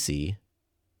your PC.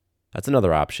 That's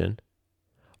another option.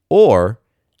 Or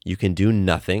you can do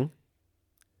nothing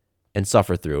and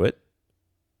suffer through it,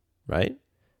 right?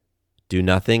 Do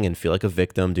nothing and feel like a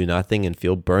victim. Do nothing and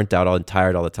feel burnt out and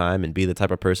tired all the time and be the type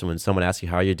of person when someone asks you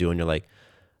how you're doing, you're like,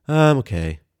 I'm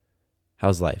okay.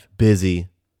 How's life? Busy.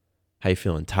 How you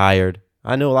feeling? Tired.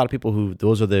 I know a lot of people who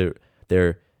those are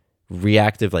their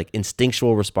reactive, like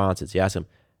instinctual responses. You ask them,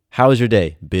 how was your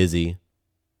day? Busy.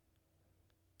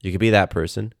 You could be that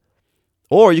person.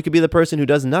 Or you could be the person who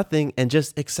does nothing and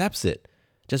just accepts it.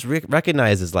 Just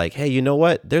recognizes like, hey, you know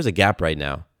what? There's a gap right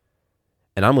now.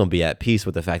 And I'm going to be at peace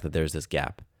with the fact that there's this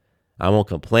gap. I won't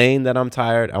complain that I'm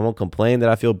tired. I won't complain that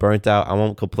I feel burnt out. I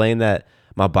won't complain that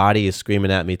my body is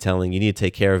screaming at me, telling you need to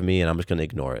take care of me, and I'm just going to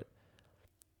ignore it.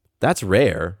 That's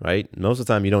rare, right? Most of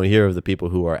the time you don't hear of the people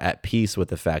who are at peace with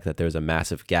the fact that there's a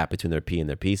massive gap between their P and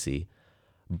their PC.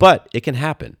 But it can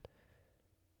happen.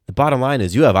 The bottom line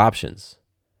is you have options,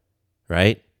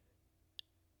 right?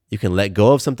 You can let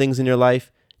go of some things in your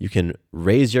life. You can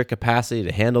raise your capacity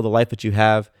to handle the life that you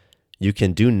have. You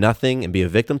can do nothing and be a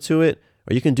victim to it,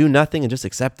 or you can do nothing and just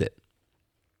accept it.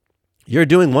 You're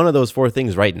doing one of those four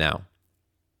things right now.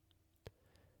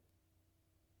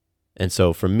 And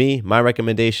so for me, my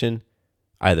recommendation,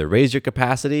 either raise your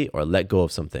capacity or let go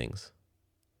of some things.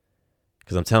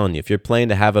 Because I'm telling you, if you're playing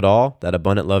to have it all, that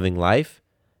abundant, loving life,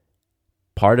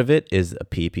 part of it is a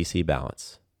PPC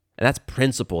balance. And that's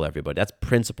principle, everybody. That's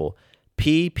principle.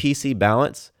 PPC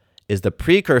balance is the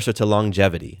precursor to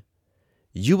longevity.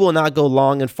 You will not go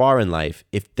long and far in life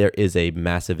if there is a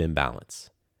massive imbalance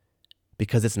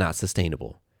because it's not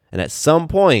sustainable. And at some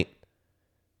point,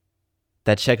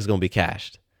 that check is going to be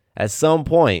cashed. At some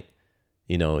point,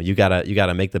 you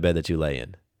gotta make the bed that you lay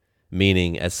in.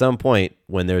 Meaning, at some point,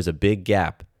 when there's a big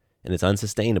gap and it's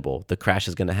unsustainable, the crash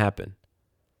is going to happen.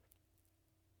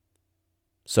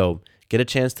 So get a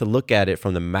chance to look at it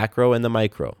from the macro and the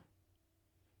micro.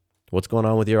 What's going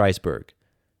on with your iceberg?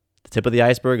 The tip of the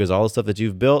iceberg is all the stuff that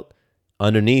you've built.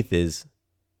 Underneath is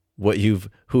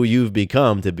who you've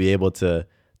become to be able to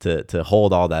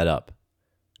hold all that up,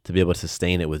 to be able to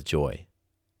sustain it with joy.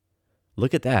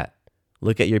 Look at that.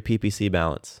 Look at your PPC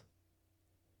balance.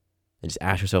 And just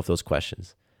ask yourself those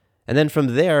questions. And then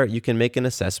from there, you can make an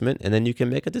assessment and then you can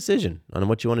make a decision on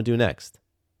what you want to do next.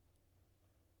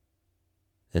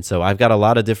 And so I've got a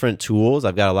lot of different tools.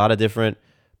 I've got a lot of different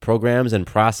programs and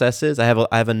processes. I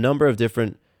have a number of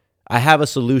different. I have a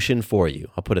solution for you.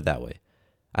 I'll put it that way.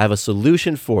 I have a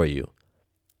solution for you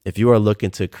if you are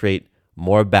looking to create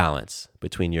more balance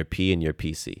between your P and your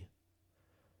PC.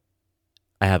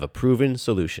 I have a proven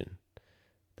solution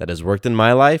that has worked in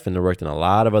my life and it worked in a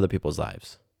lot of other people's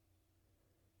lives.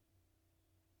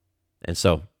 And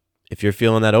so if you're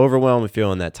feeling that overwhelm, if you're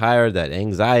feeling that tired, that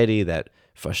anxiety, that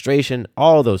frustration,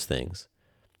 all those things,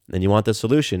 and you want the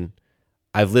solution,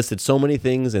 I've listed so many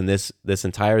things in this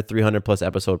entire 300 plus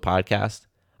episode podcast.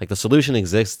 Like the solution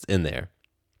exists in there.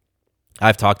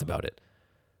 I've talked about it.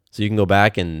 So you can go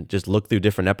back and just look through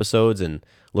different episodes and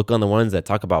look on the ones that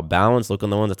talk about balance, look on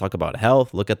the ones that talk about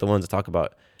health, look at the ones that talk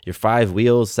about your 5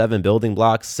 wheels, 7 building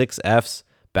blocks, 6 Fs,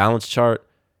 balance chart,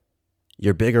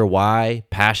 your bigger why,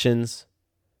 passions,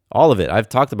 all of it. I've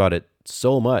talked about it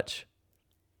so much.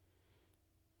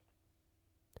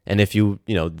 And if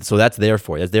so that's there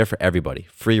for you. That's there for everybody.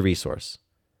 Free resource.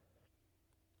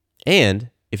 And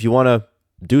if you want to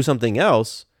do something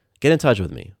else, get in touch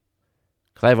with me.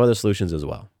 Because I have other solutions as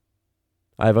well.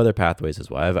 I have other pathways as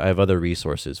well. I have other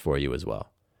resources for you as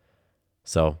well.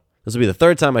 So this will be the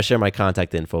third time I share my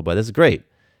contact info, but this is great.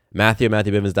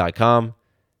 Matthew@MatthewBivens.com.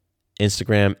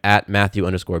 Instagram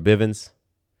 @Matthew_Bivens.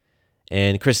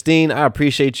 And Christine, I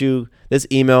appreciate you. This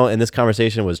email and this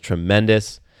conversation was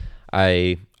tremendous.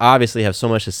 I obviously have so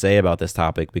much to say about this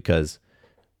topic because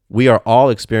we are all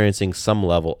experiencing some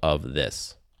level of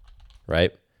this,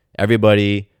 right?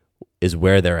 Everybody is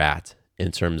where they're at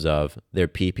in terms of their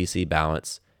PPC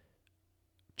balance,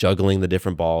 juggling the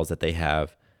different balls that they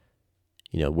have.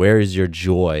 Where is your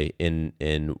joy in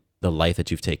the life that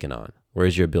you've taken on? Where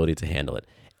is your ability to handle it?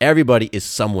 Everybody is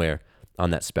somewhere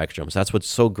on that spectrum. So that's what's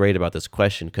so great about this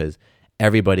question, because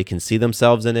everybody can see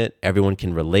themselves in it. Everyone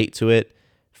can relate to it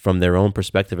from their own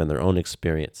perspective and their own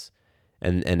experience.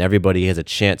 And everybody has a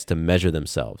chance to measure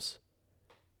themselves.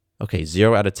 Okay,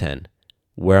 0 out of 10.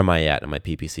 Where am I at in my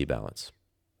PPC balance?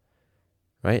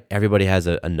 Right? Everybody has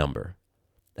a number.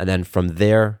 And then from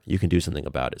there, you can do something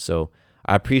about it. So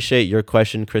I appreciate your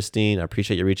question, Christine. I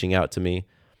appreciate you reaching out to me.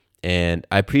 And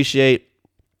I appreciate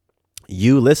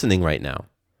you listening right now,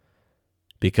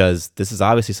 because this is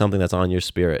obviously something that's on your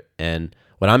spirit. And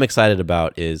what I'm excited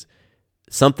about is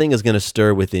something is going to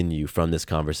stir within you from this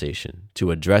conversation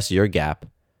to address your gap,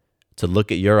 to look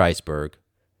at your iceberg,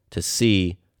 to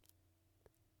see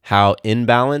how in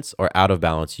balance or out of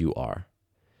balance you are.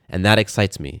 And that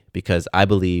excites me because I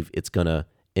believe it's going to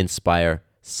inspire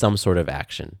some sort of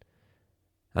action.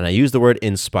 And I use the word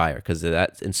inspire because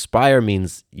that inspire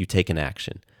means you take an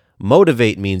action.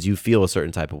 Motivate means you feel a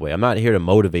certain type of way. I'm not here to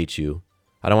motivate you.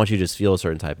 I don't want you to just feel a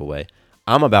certain type of way.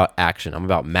 I'm about action. I'm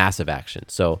about massive action.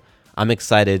 So I'm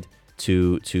excited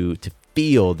to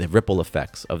feel the ripple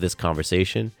effects of this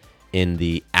conversation in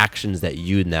the actions that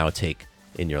you now take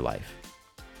in your life,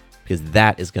 because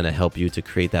that is going to help you to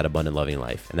create that abundant, loving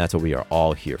life. And that's what we are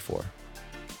all here for.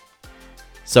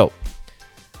 So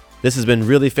this has been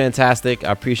really fantastic.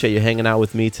 I appreciate you hanging out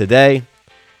with me today.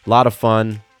 A lot of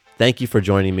fun. Thank you for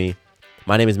joining me.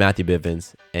 My name is Matthew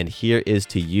Bivens, and here is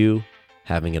to you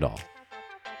having it all.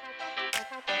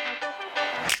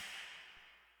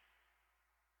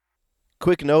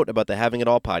 Quick note about the Having It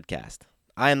All podcast.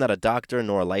 I am not a doctor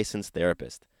nor a licensed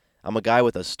therapist. I'm a guy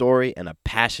with a story and a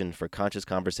passion for conscious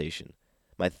conversation.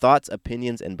 My thoughts,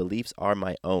 opinions, and beliefs are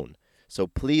my own. So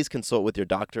please consult with your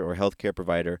doctor or healthcare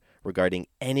provider regarding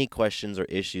any questions or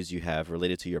issues you have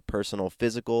related to your personal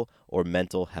physical or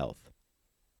mental health.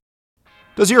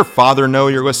 Does your father know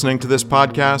you're listening to this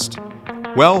podcast?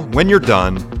 Well, when you're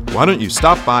done, why don't you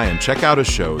stop by and check out a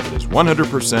show that is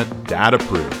 100%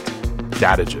 dad-approved,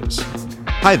 Dadages.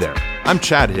 Hi there, I'm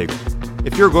Chad Higgle.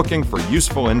 If you're looking for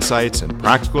useful insights and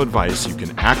practical advice you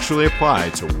can actually apply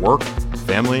to work,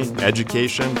 family,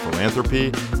 education,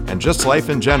 philanthropy, and just life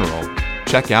in general,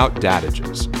 check out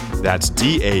Dadages. That's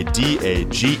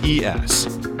DADAGES,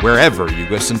 wherever you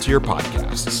listen to your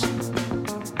podcasts.